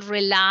will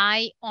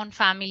rely on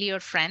family or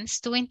friends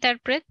to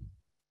interpret,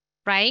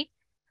 right?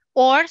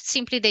 Or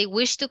simply they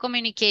wish to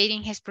communicate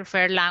in his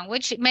preferred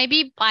language.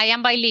 Maybe I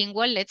am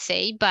bilingual, let's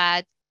say,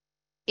 but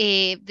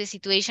if the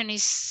situation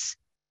is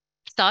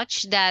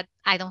such that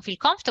I don't feel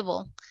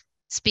comfortable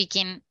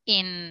speaking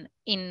in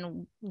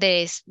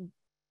the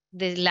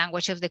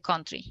language of the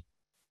country,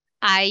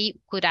 I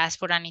could ask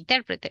for an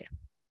interpreter.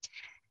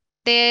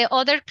 The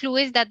other clue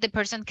is that the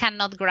person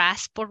cannot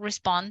grasp or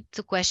respond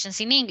to questions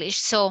in English.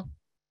 So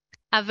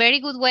a very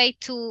good way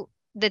to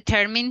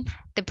determine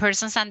the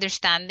person's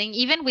understanding,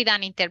 even with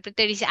an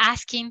interpreter, is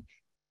asking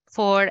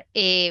for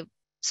a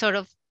sort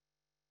of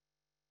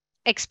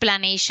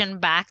explanation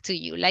back to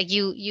you. Like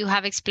you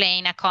have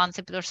explained a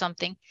concept or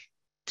something,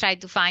 try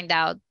to find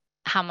out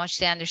how much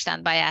they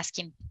understand by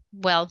asking,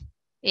 well,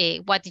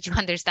 what did you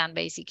understand,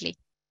 basically?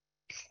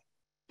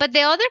 But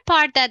the other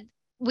part that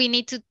we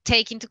need to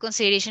take into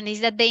consideration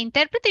is that the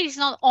interpreter is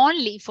not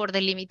only for the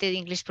limited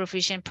English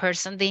proficient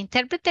person, the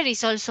interpreter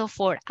is also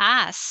for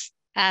us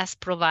as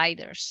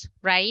providers,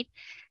 right?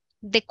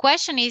 The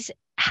question is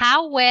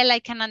how well I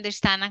can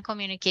understand and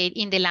communicate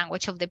in the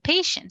language of the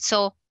patient.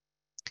 So,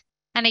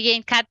 and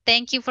again, Kat,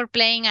 thank you for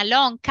playing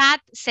along.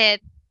 Kat said,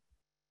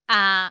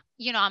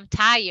 I'm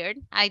tired.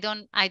 I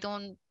don't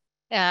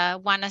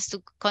want us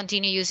to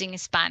continue using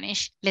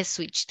Spanish. Let's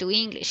switch to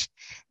English.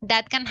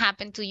 That can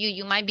happen to you.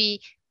 You might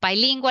be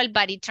bilingual,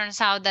 but it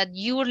turns out that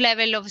your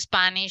level of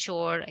Spanish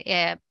or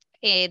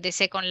the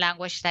second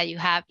language that you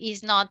have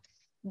is not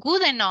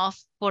good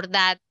enough for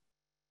that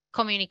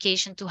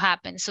communication to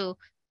happen. So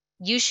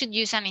you should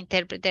use an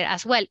interpreter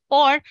as well.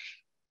 Or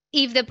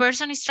if the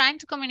person is trying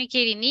to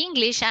communicate in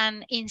English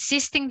and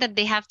insisting that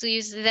they have to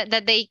use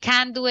that they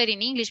can do it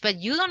in English, but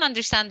you don't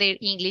understand their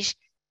English,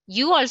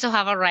 you also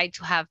have a right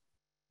to have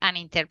an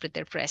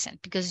interpreter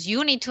present, because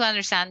you need to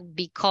understand,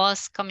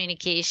 because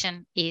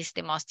communication is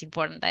the most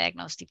important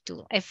diagnostic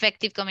tool,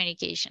 effective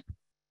communication.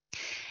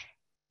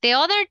 The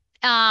other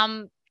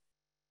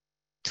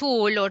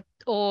tool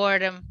or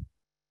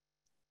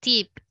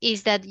tip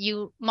is that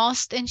you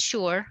must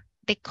ensure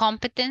the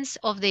competence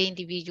of the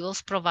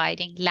individuals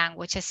providing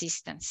language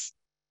assistance.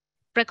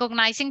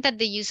 Recognizing that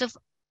the use of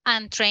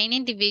untrained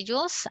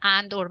individuals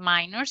and or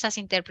minors as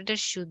interpreters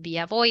should be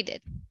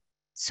avoided.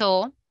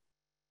 So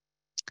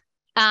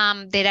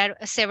there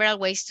are several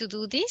ways to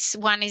do this.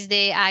 One is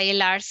the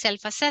ILR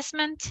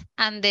self-assessment,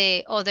 and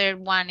the other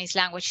one is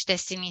Language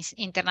Testing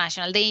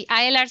International. The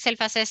ILR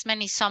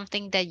self-assessment is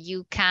something that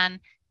you can,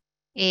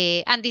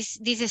 and this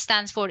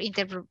stands for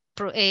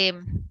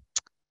interprofessional.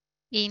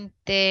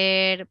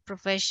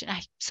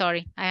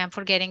 Sorry, I am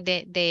forgetting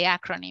the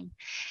acronym.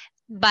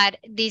 But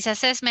this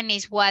assessment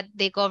is what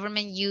the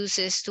government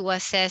uses to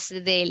assess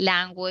the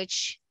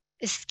language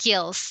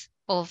skills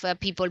of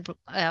people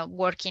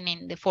working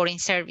in the foreign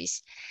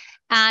service.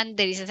 And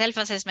there is a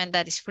self-assessment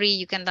that is free.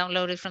 You can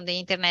download it from the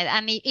internet.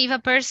 And if a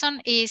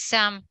person is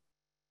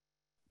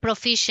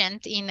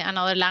proficient in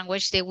another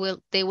language, they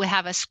will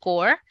have a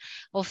score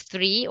of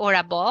 3 or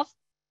above.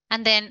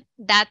 And then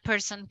that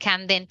person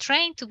can then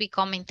train to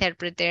become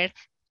interpreter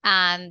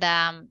and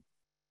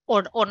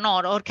or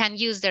not, or can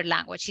use their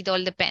language. It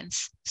all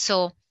depends.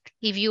 So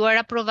if you are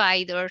a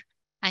provider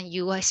and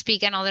you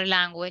speak another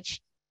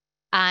language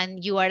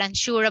and you are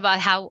unsure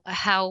about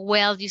how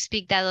well you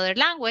speak that other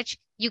language,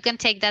 you can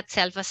take that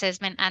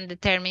self-assessment and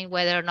determine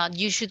whether or not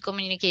you should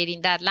communicate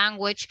in that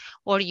language,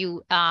 or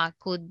you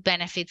could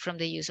benefit from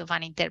the use of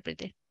an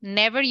interpreter.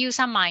 Never use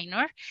a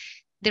minor.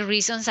 The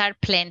reasons are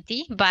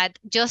plenty, but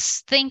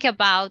just think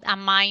about a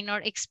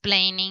minor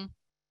explaining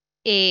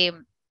a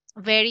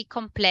very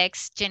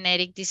complex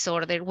genetic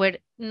disorder where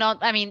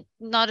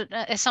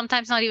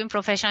sometimes not even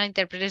professional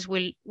interpreters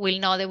will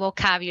know the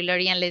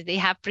vocabulary unless they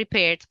have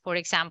prepared. For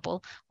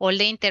example, all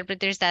the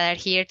interpreters that are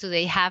here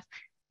today have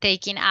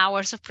taken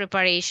hours of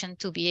preparation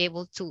to be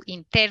able to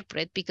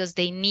interpret, because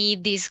they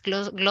need these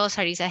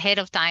glossaries ahead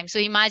of time. So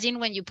imagine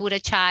when you put a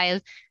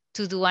child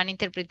to do an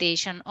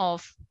interpretation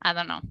of, I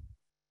don't know,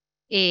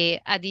 a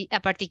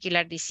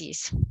particular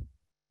disease,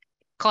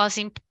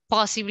 causing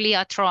possibly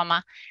a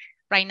trauma.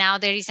 Right now,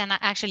 there is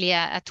actually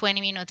a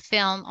 20-minute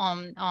film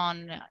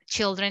on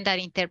children that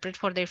interpret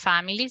for their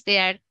families.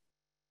 And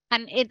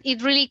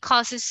it really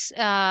causes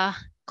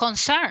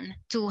concern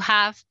to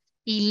have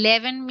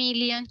 11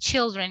 million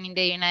children in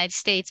the United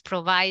States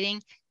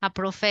providing a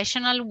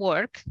professional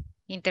work,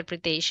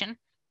 interpretation,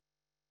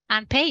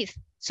 unpaid.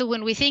 So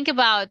when we think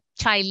about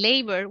child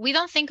labor, we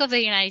don't think of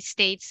the United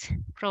States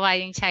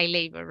providing child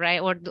labor,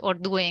 right? Or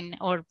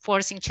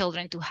forcing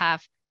children to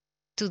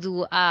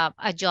do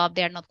a job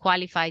they're not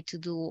qualified to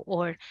do,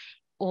 or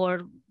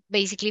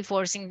basically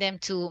forcing them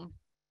to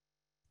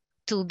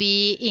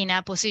be in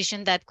a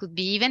position that could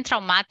be even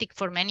traumatic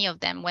for many of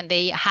them, when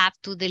they have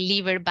to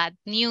deliver bad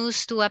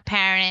news to a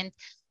parent,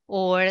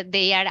 or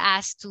they are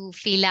asked to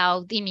fill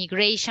out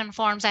immigration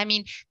forms. I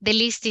mean, the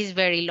list is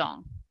very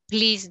long.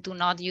 Please do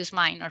not use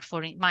minors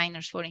for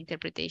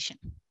interpretation.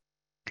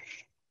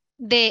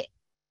 The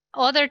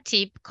other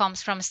tip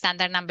comes from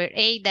standard number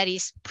 8, that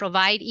is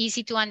provide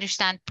easy to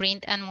understand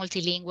print and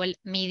multilingual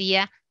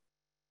media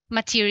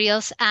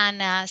materials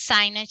and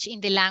signage in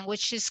the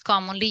languages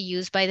commonly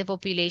used by the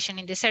population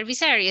in the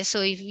service area.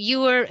 So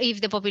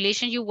if the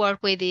population you work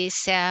with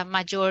is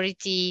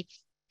majority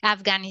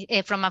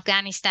from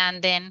Afghanistan,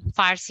 then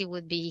Farsi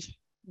would be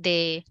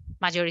the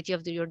majority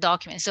of your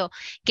documents. So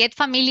get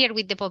familiar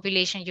with the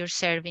population you're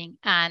serving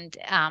and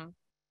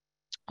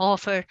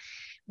offer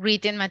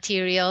written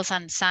materials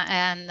and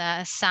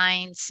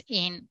signs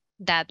in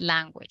that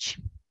language.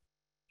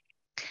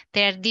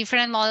 There are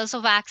different models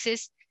of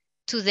access.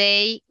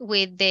 Today,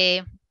 with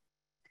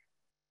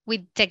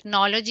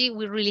technology,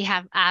 we really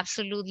have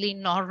absolutely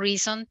no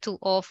reason to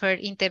offer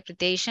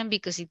interpretation,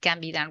 because it can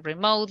be done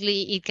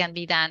remotely. It can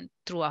be done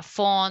through a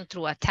phone,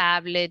 through a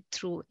tablet,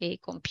 through a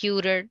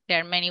computer.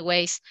 There are many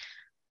ways.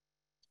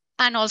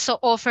 And also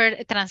offer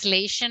a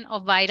translation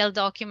of vital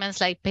documents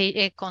like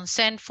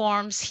consent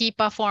forms,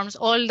 HIPAA forms.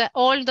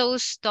 All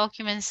those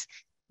documents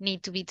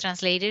need to be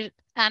translated.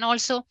 And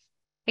also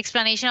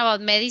explanation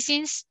about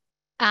medicines.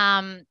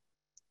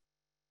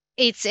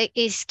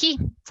 It's key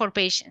for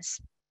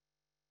patients.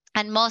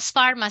 And most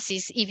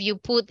pharmacies, if you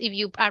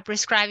are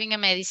prescribing a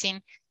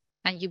medicine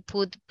and you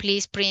put,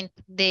 please print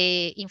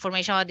the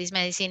information about this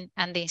medicine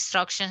and the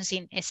instructions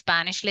in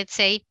Spanish, let's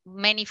say,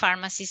 many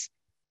pharmacies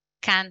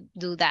can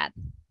do that.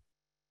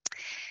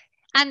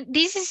 And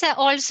this is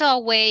also a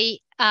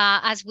way,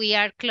 as we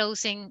are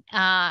closing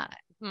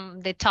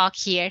the talk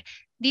here,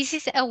 this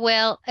is a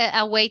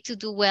way to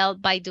do well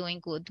by doing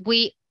good.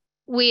 We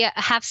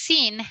have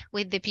seen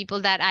with the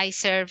people that I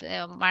serve,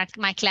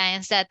 my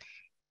clients, that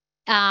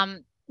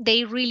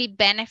they really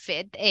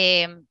benefit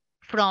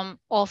from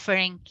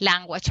offering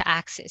language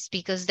access,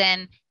 because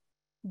then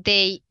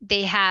they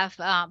have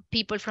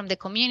people from the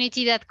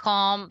community that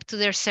come to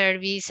their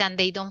service, and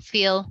they don't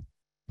feel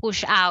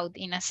pushed out,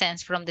 in a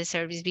sense, from the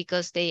service,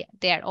 because they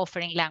are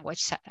offering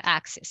language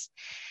access.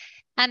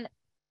 And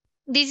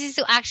this is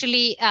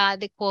actually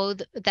the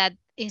quote that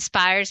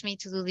inspires me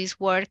to do this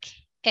work.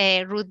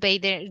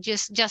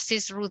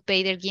 Justice Ruth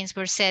Bader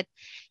Ginsburg said,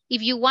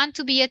 If you want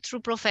to be a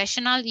true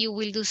professional, you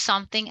will do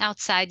something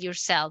outside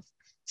yourself,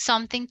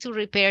 something to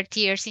repair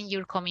tears in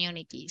your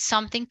community,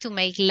 something to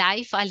make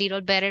life a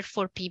little better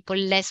for people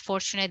less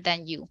fortunate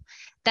than you.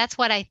 That's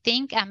what I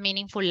think a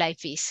meaningful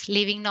life is,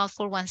 living not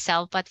for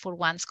oneself, but for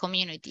one's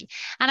community.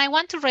 And I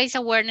want to raise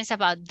awareness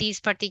about this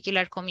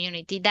particular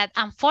community that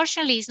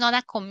unfortunately is not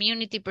a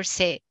community per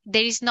se.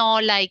 There is no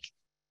like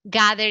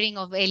gathering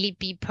of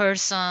LEP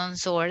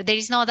persons, or there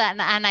is not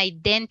an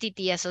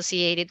identity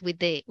associated with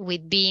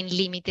being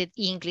limited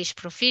English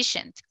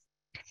proficient.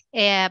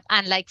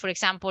 And like, for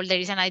example, there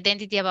is an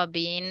identity about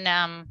being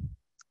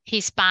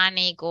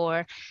Hispanic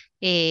or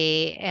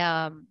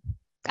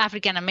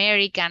African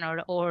American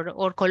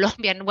or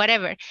Colombian,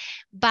 whatever.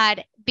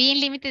 But being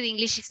limited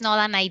English is not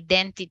an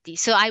identity.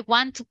 So I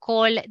want to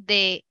call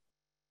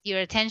your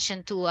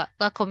attention to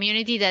a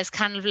community that's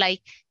kind of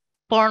like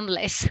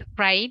formless,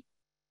 right?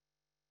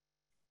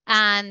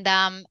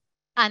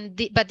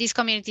 But this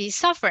community is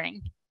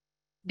suffering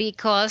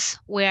because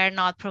we are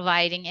not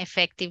providing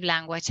effective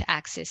language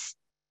access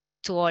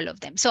to all of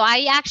them. So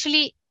I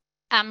actually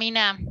am in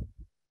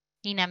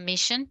a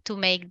mission to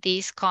make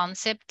this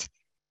concept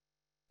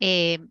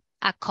a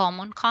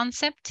common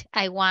concept.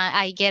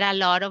 I get a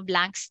lot of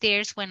blank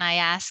stares when I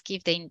ask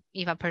if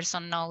a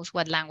person knows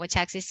what language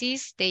access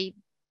is. They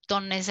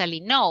don't necessarily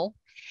know.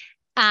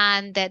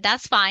 And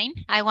that's fine.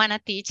 I want to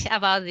teach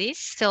about this.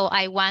 So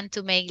I want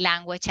to make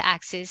language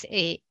access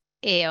a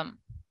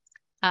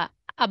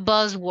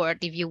buzzword,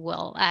 if you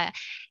will, a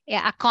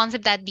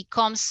concept that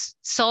becomes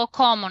so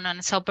common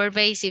and so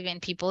pervasive in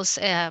people's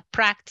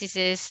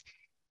practices,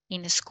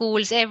 in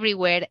schools,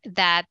 everywhere,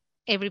 that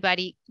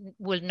everybody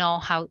will know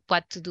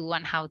what to do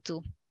and how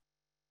to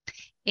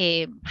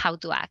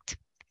act.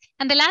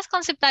 And the last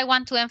concept I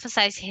want to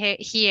emphasize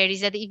here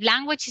is that if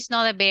language is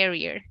not a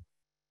barrier,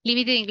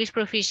 limited English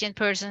proficient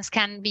persons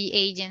can be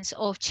agents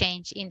of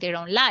change in their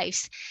own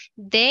lives.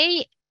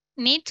 They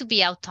need to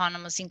be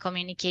autonomous in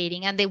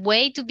communicating, and the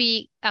way to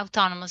be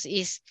autonomous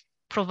is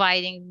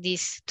providing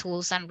these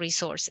tools and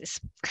resources.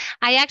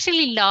 I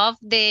actually love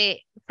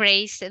the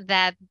phrase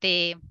that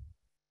the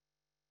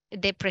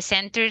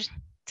presenter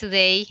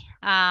today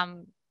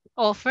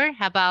offer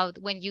about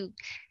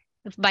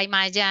by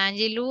Maya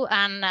Angelou,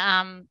 and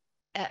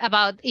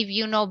about if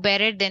you know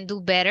better, then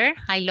do better.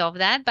 I love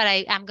that. But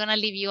I'm going to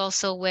leave you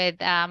also with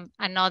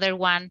another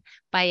one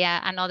by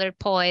another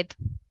poet,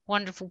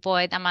 wonderful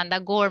poet, Amanda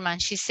Gorman.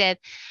 She said,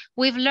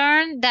 "We've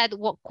learned that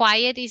what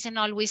quiet isn't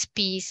always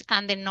peace,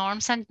 and the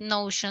norms and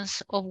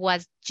notions of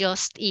what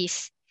just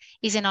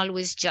isn't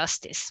always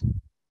justice."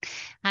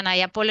 And I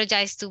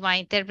apologize to my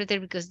interpreter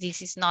because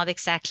this is not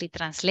exactly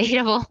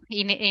translatable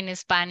in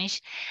Spanish.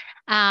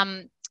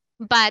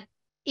 But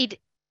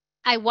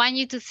I want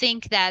you to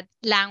think that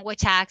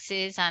language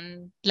access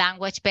and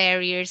language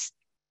barriers,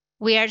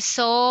 we are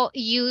so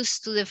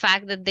used to the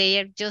fact that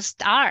they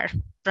are,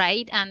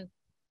 right? And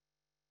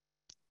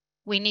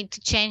we need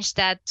to change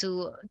that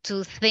to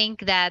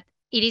think that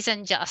it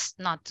isn't just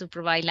not to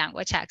provide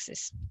language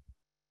access.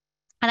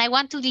 And I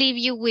want to leave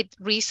you with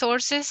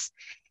resources.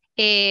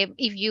 If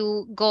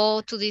you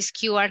go to this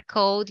QR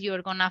code,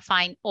 you're going to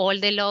find all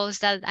the laws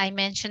that I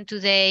mentioned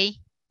today.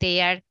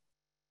 They are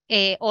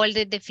all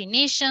the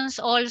definitions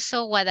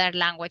also, what are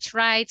language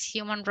rights,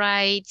 human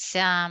rights,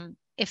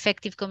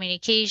 effective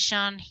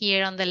communication.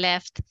 Here on the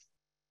left,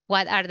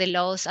 what are the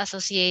laws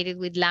associated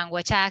with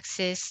language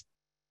access,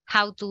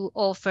 how to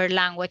offer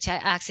language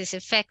access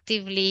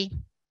effectively,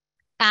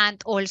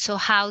 and also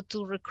how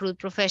to recruit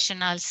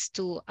professionals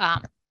to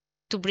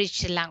bridge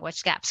the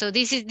language gap. So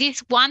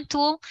this one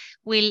tool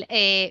will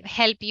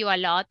help you a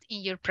lot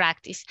in your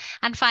practice.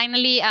 And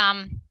finally,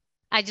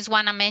 I just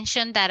want to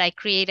mention that I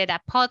created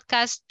a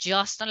podcast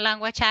just on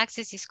language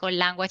access. It's called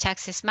Language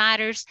Access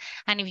Matters.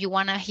 And if you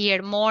want to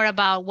hear more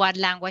about what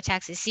language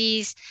access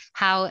is,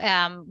 how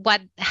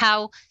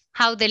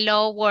the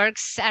law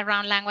works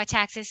around language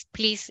access,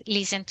 please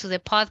listen to the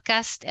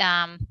podcast.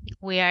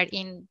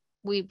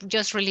 We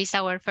just released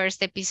our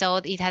first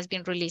episode. It has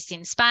been released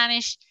in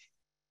Spanish.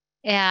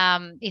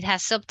 It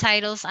has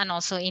subtitles and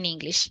also in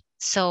English.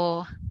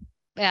 So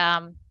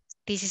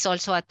this is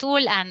also a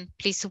tool, and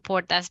please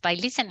support us by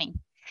listening.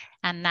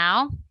 And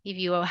now, if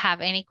you have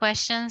any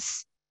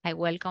questions, I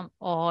welcome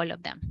all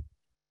of them.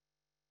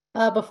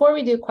 Before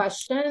we do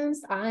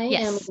questions, I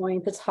am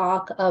going to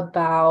talk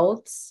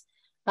about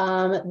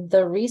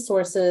the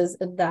resources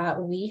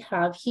that we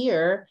have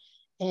here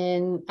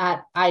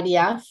at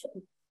IDF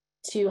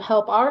to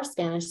help our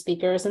Spanish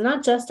speakers, and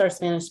not just our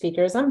Spanish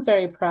speakers. I'm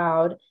very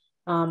proud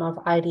of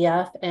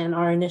IDF and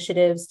our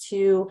initiatives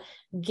to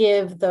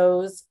give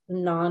those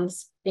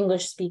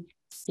non-English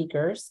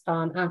speakers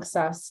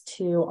access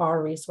to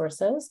our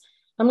resources.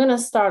 I'm going to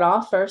start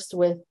off first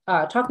with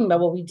talking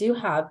about what we do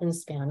have in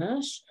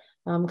Spanish,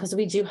 because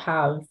we do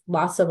have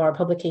lots of our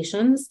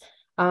publications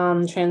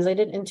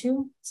translated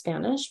into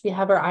Spanish. We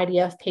have our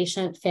IDF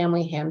Patient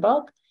Family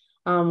Handbook.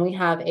 We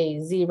have a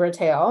zebra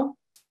tail.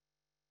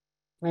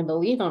 I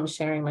believe I'm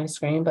sharing my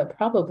screen, but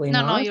probably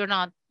not. No, you're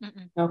not.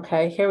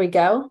 Okay, here we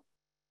go.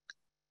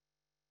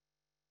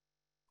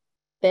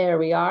 There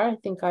we are. I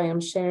think I am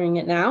sharing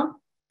it now.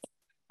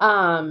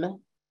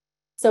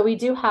 So we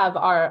do have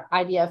our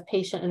IVF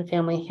patient and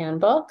family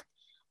handbook,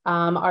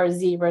 our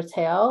zebra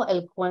tale,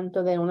 El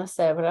Cuento de una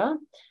Cebra.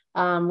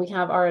 We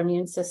have our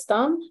immune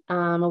system.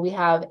 We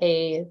have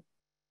we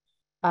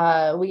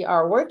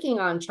are working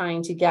on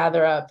trying to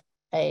gather up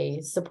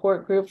a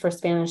support group for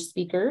Spanish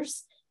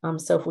speakers.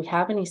 So if we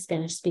have any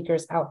Spanish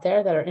speakers out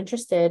there that are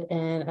interested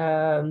in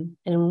un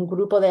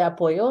grupo de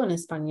apoyo en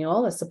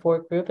español, a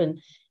support group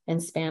in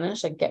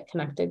Spanish, a Get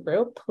Connected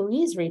group,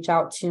 please reach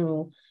out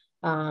to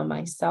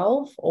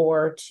myself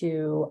or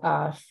to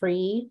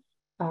Free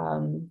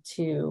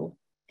to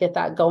get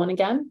that going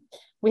again.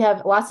 We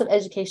have lots of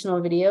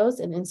educational videos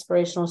and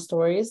inspirational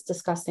stories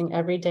discussing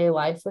everyday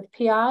life with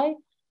PI.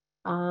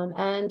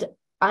 And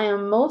I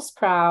am most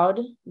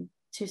proud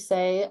to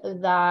say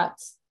that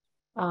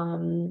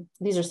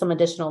these are some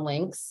additional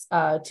links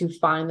to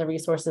find the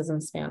resources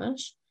in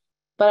Spanish.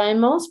 But I'm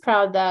most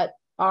proud that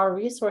our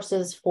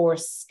resources for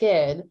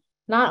SCID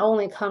not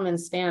only come in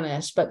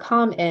Spanish, but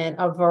come in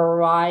a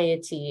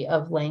variety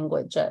of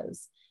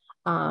languages.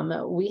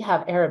 We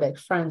have Arabic,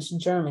 French,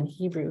 German,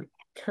 Hebrew,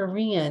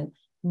 Korean,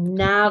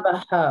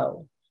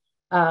 Navajo,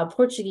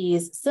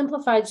 Portuguese,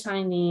 simplified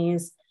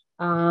Chinese,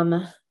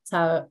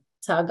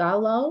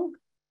 Tagalog,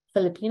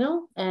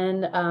 Filipino,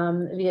 and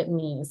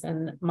Vietnamese.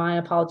 And my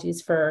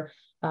apologies for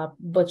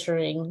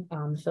butchering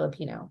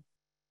Filipino.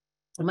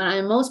 But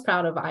I'm most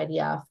proud of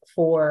IDF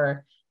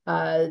for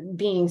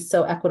being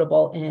so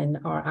equitable in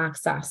our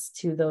access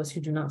to those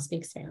who do not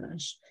speak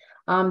Spanish.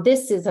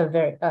 This is a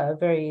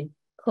very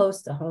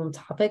close to home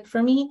topic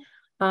for me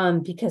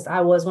because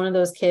I was one of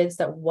those kids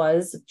that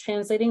was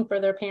translating for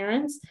their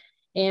parents.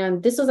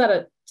 And this was at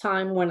a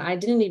time when I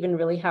didn't even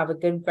really have a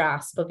good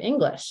grasp of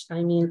English.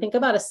 I mean, think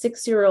about a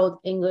 6-year-old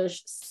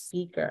English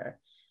speaker,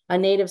 a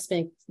native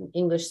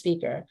English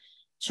speaker.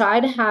 Try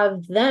to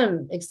have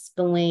them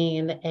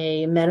explain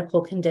a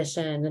medical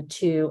condition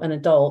to an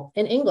adult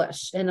in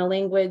English, in a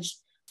language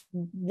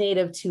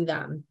native to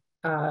them.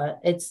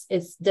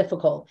 It's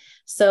difficult.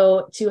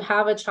 So to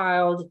have a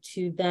child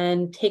to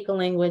then take a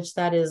language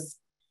that is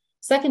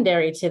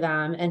secondary to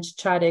them and to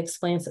try to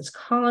explain such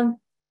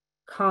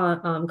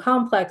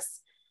complex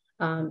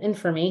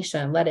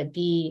information, let it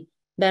be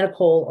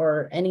medical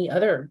or any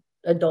other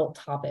adult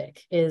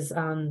topic, is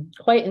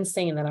quite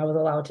insane that I was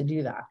allowed to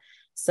do that.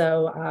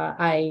 So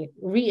I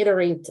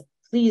reiterate,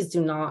 please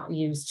do not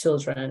use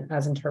children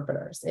as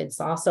interpreters. It's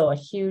also a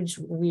huge,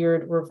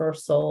 weird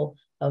reversal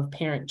of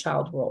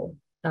parent-child role,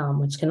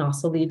 which can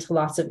also lead to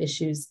lots of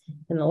issues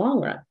in the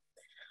long run.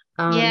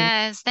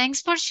 Yes,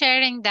 thanks for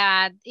sharing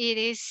that. It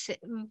is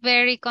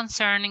very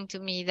concerning to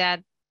me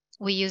that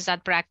we use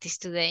that practice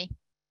today.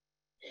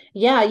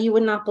 Yeah, you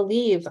would not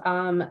believe,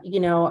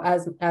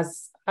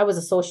 as I was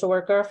a social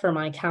worker for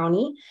my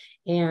county,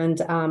 and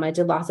I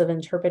did lots of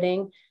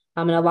interpreting.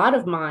 And a lot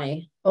of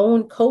my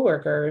own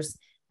coworkers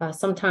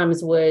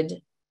sometimes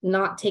would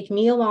not take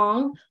me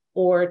along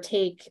or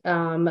take,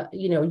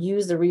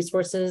 use the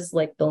resources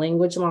like the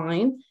language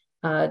line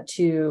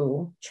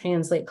to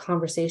translate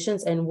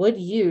conversations, and would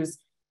use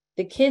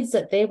the kids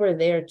that they were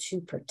there to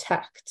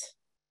protect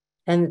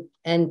and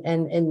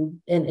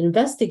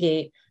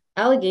investigate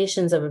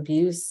allegations of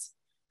abuse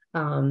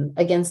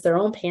against their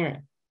own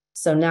parent.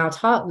 So now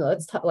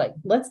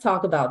let's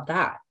talk about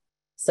that.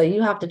 So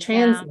you have to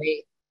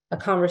translate a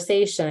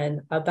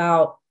conversation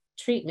about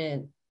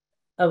treatment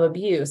of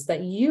abuse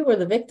that you were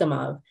the victim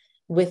of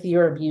with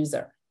your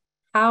abuser.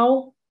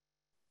 How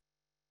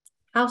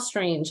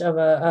strange of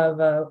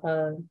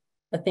a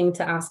thing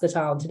to ask a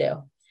child to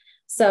do.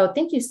 So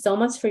thank you so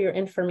much for your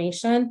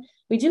information.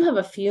 We do have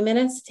a few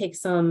minutes to take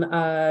some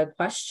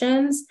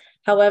questions.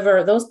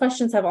 However, those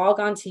questions have all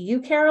gone to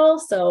you, Carol.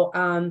 So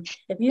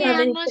if you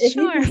can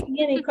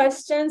see any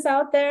questions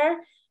out there,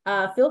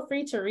 feel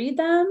free to read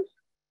them.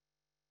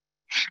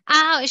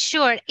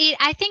 Sure.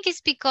 I think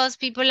it's because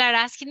people are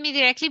asking me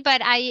directly,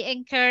 but I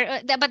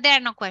encourage, but there are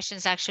no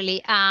questions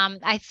actually.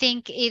 I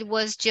think it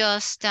was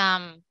just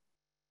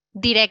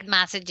direct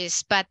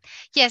messages, but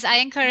yes, I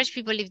encourage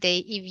people, if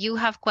you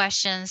have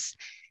questions,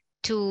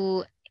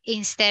 to,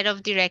 instead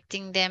of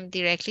directing them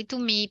directly to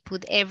me,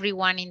 put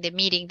everyone in the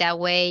meeting. That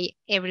way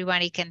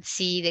everybody can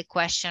see the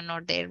question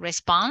or the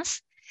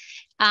response.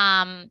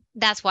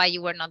 That's why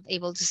you were not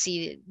able to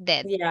see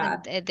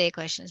the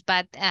questions.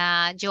 But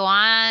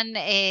Joanne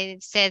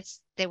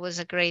says there was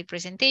a great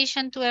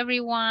presentation to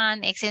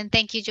everyone. Excellent.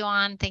 Thank you,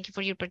 Joanne. Thank you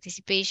for your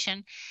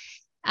participation.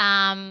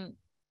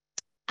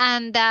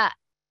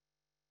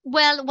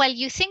 Well, while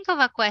you think of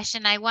a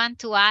question, I want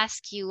to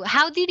ask you,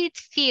 how did it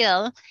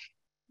feel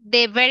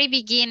the very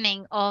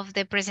beginning of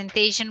the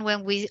presentation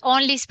when we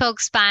only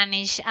spoke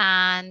Spanish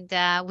and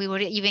we were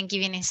even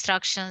giving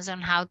instructions on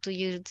how to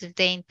use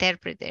the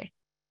interpreter?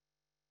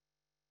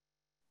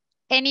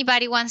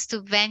 Anybody wants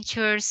to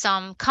venture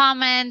some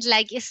comment,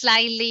 like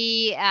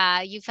slightly,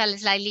 you felt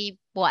slightly,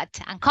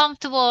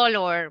 uncomfortable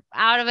or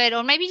out of it,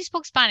 or maybe you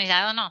spoke Spanish,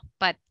 I don't know,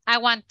 but I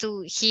want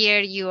to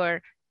hear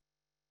your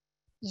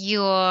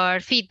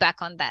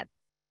feedback on that.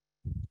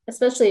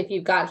 especially if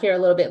you got here a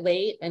little bit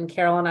late and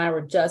Carol and I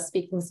were just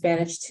speaking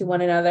Spanish to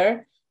one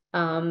another.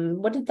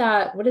 What did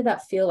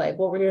that feel like?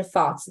 What were your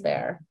thoughts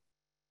there?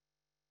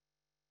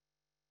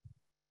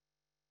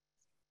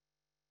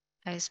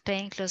 I was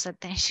paying close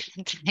attention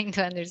and trying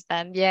to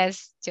understand.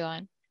 Yes,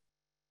 Joan.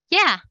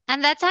 Yeah,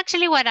 and that's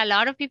actually what a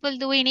lot of people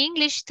do in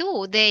English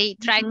too. They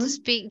try to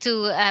speak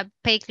to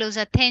pay close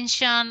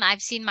attention.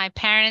 I've seen my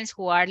parents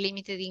who are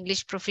limited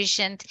English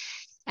proficient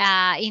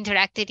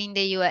interacting in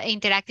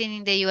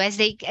the US.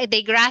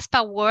 They grasp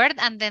a word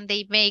and then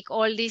they make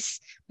all these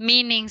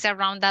meanings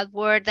around that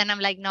word. And I'm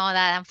like, no,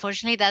 that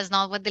unfortunately that's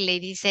not what the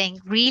lady is saying.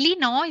 Really?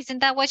 No, isn't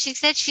that what she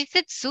said? She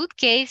said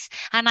suitcase,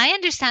 and I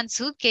understand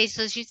suitcase,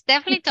 so she's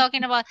definitely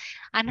talking about.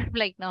 And I'm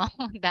like, no,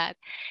 that.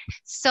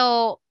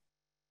 So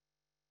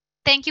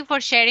thank you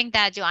for sharing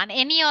that, Joan.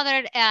 Any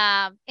other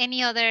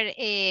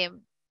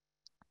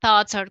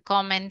thoughts or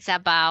comments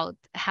about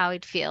how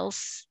it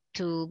feels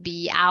to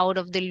be out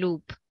of the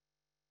loop?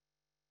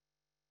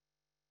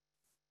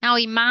 Now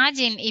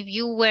imagine if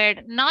you were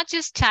not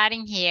just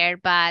chatting here,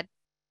 but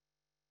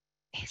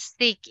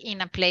sick in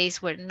a place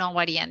where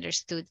nobody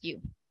understood you.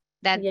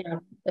 Yeah,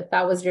 if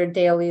that was your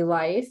daily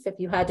life, if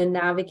you had to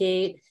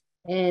navigate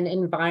in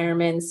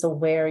environments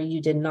where you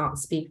did not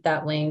speak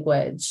that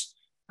language.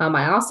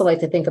 I also like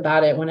to think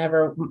about it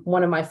whenever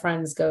one of my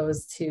friends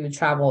goes to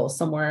travel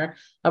somewhere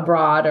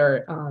abroad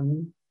or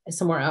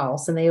somewhere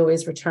else, and they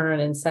always return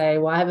and say,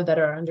 well, I have a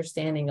better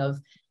understanding of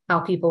how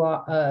people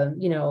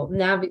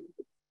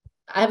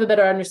I have a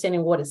better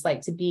understanding of what it's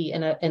like to be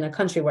in a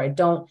country where I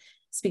don't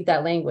speak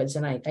that language,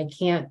 and I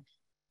can't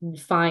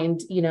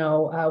find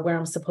where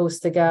I'm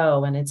supposed to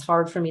go, and it's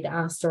hard for me to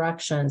ask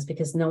directions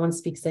because no one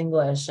speaks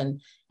English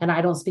and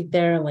I don't speak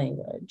their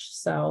language.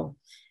 So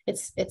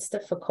it's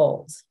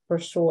difficult for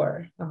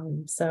sure.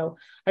 So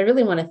I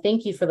really want to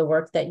thank you for the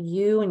work that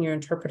you and your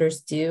interpreters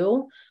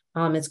do.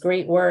 It's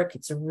great work.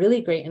 It's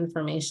really great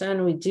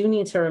information. We do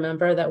need to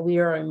remember that we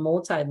are a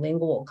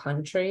multilingual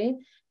country.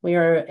 We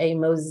are a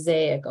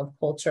mosaic of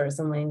cultures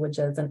and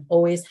languages, and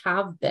always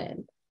have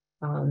been.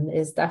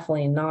 Is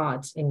definitely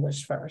not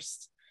English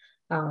first.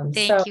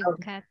 Thank you,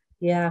 Kat.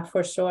 Yeah,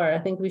 for sure. I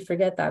think we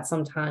forget that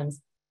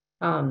sometimes.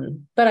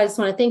 But I just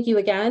want to thank you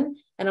again.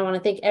 And I want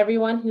to thank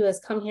everyone who has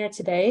come here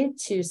today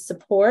to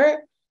support.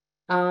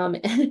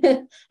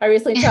 I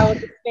recently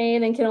traveled to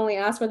Spain and can only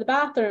ask where the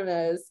bathroom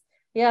is.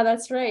 Yeah,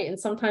 that's right. And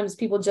sometimes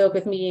people joke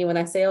with me when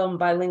I say, oh, I'm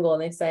bilingual,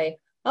 and they say,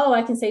 oh,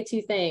 I can say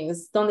two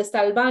things. ¿Dónde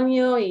está el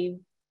baño?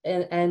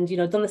 And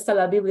 ¿dónde está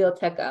la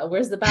biblioteca?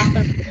 Where's the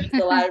bathroom? Where's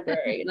the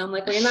library? And I'm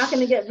like, well, you're not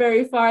going to get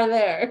very far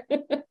there.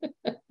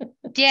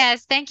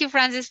 Yes, thank you,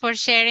 Francis, for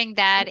sharing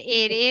that.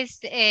 It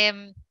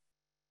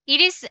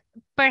is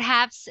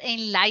perhaps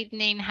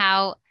enlightening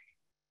how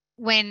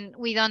when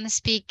we don't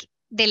speak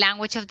the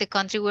language of the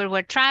country where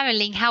we're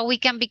traveling, how we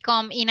can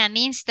become in an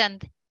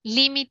instant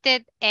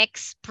limited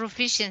X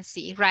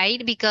proficiency,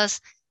 right? Because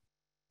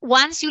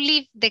once you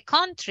leave the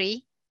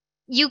country,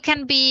 you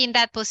can be in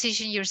that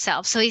position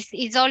yourself. So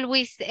it's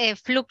always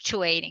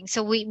fluctuating.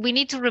 So we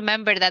need to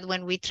remember that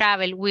when we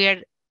travel,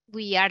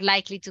 we are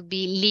likely to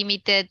be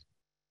limited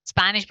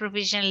Spanish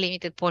proficient,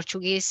 limited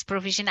Portuguese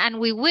proficient, and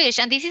we wish,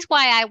 and this is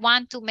why I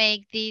want to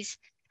make this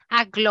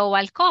a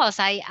global cause.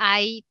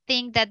 I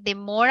think that the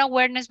more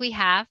awareness we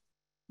have,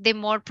 the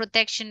more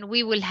protection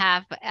we will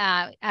have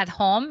at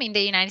home in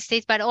the United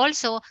States, but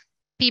also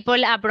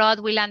people abroad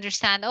will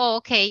understand, oh,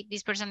 okay,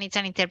 this person needs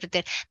an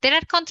interpreter. There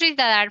are countries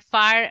that are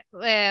far,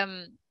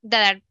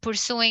 that are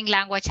pursuing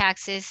language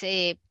access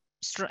in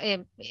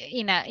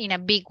a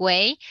big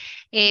way,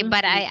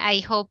 but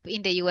I hope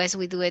in the US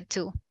we do it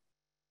too.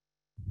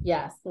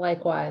 Yes,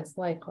 likewise.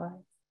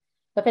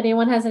 If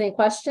anyone has any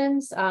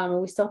questions,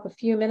 we still have a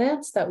few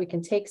minutes that we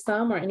can take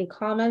some, or any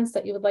comments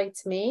that you would like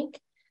to make.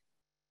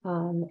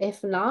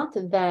 If not,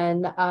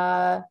 then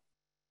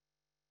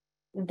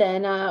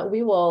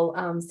we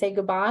will say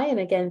goodbye. And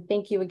again,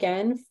 thank you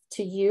again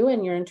to you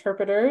and your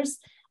interpreters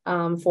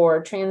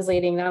for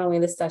translating not only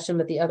this session,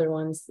 but the other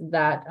ones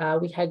that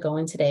we had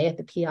going today at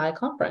the PI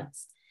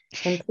conference.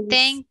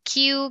 Thank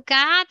you,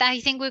 Kat. I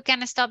think we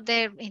can stop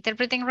the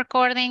interpreting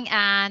recording,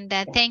 and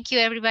thank you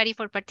everybody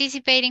for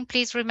participating.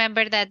 Please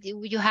remember that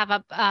you have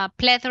a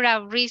plethora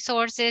of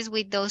resources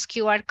with those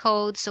QR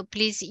codes, so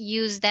please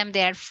use them.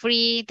 They are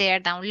free, they are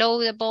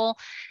downloadable,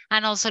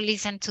 and also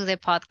listen to the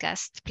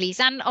podcast, please.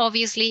 And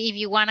obviously, if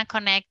you want to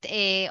connect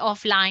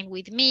offline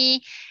with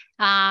me,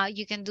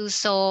 you can do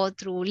so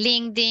through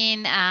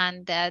LinkedIn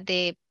and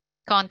the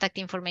contact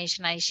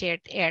information I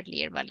shared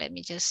earlier, but let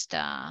me just...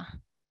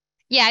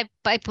 yeah,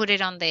 I put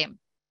it on the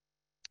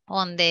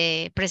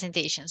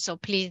presentation. So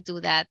please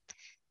do that.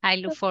 I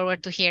look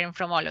forward to hearing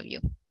from all of you.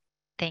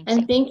 Thank you.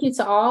 And thank you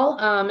to all.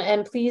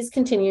 And please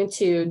continue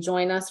to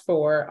join us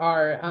for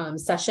our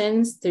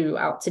sessions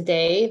throughout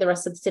today, the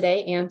rest of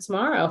today and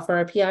tomorrow for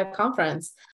our PI conference.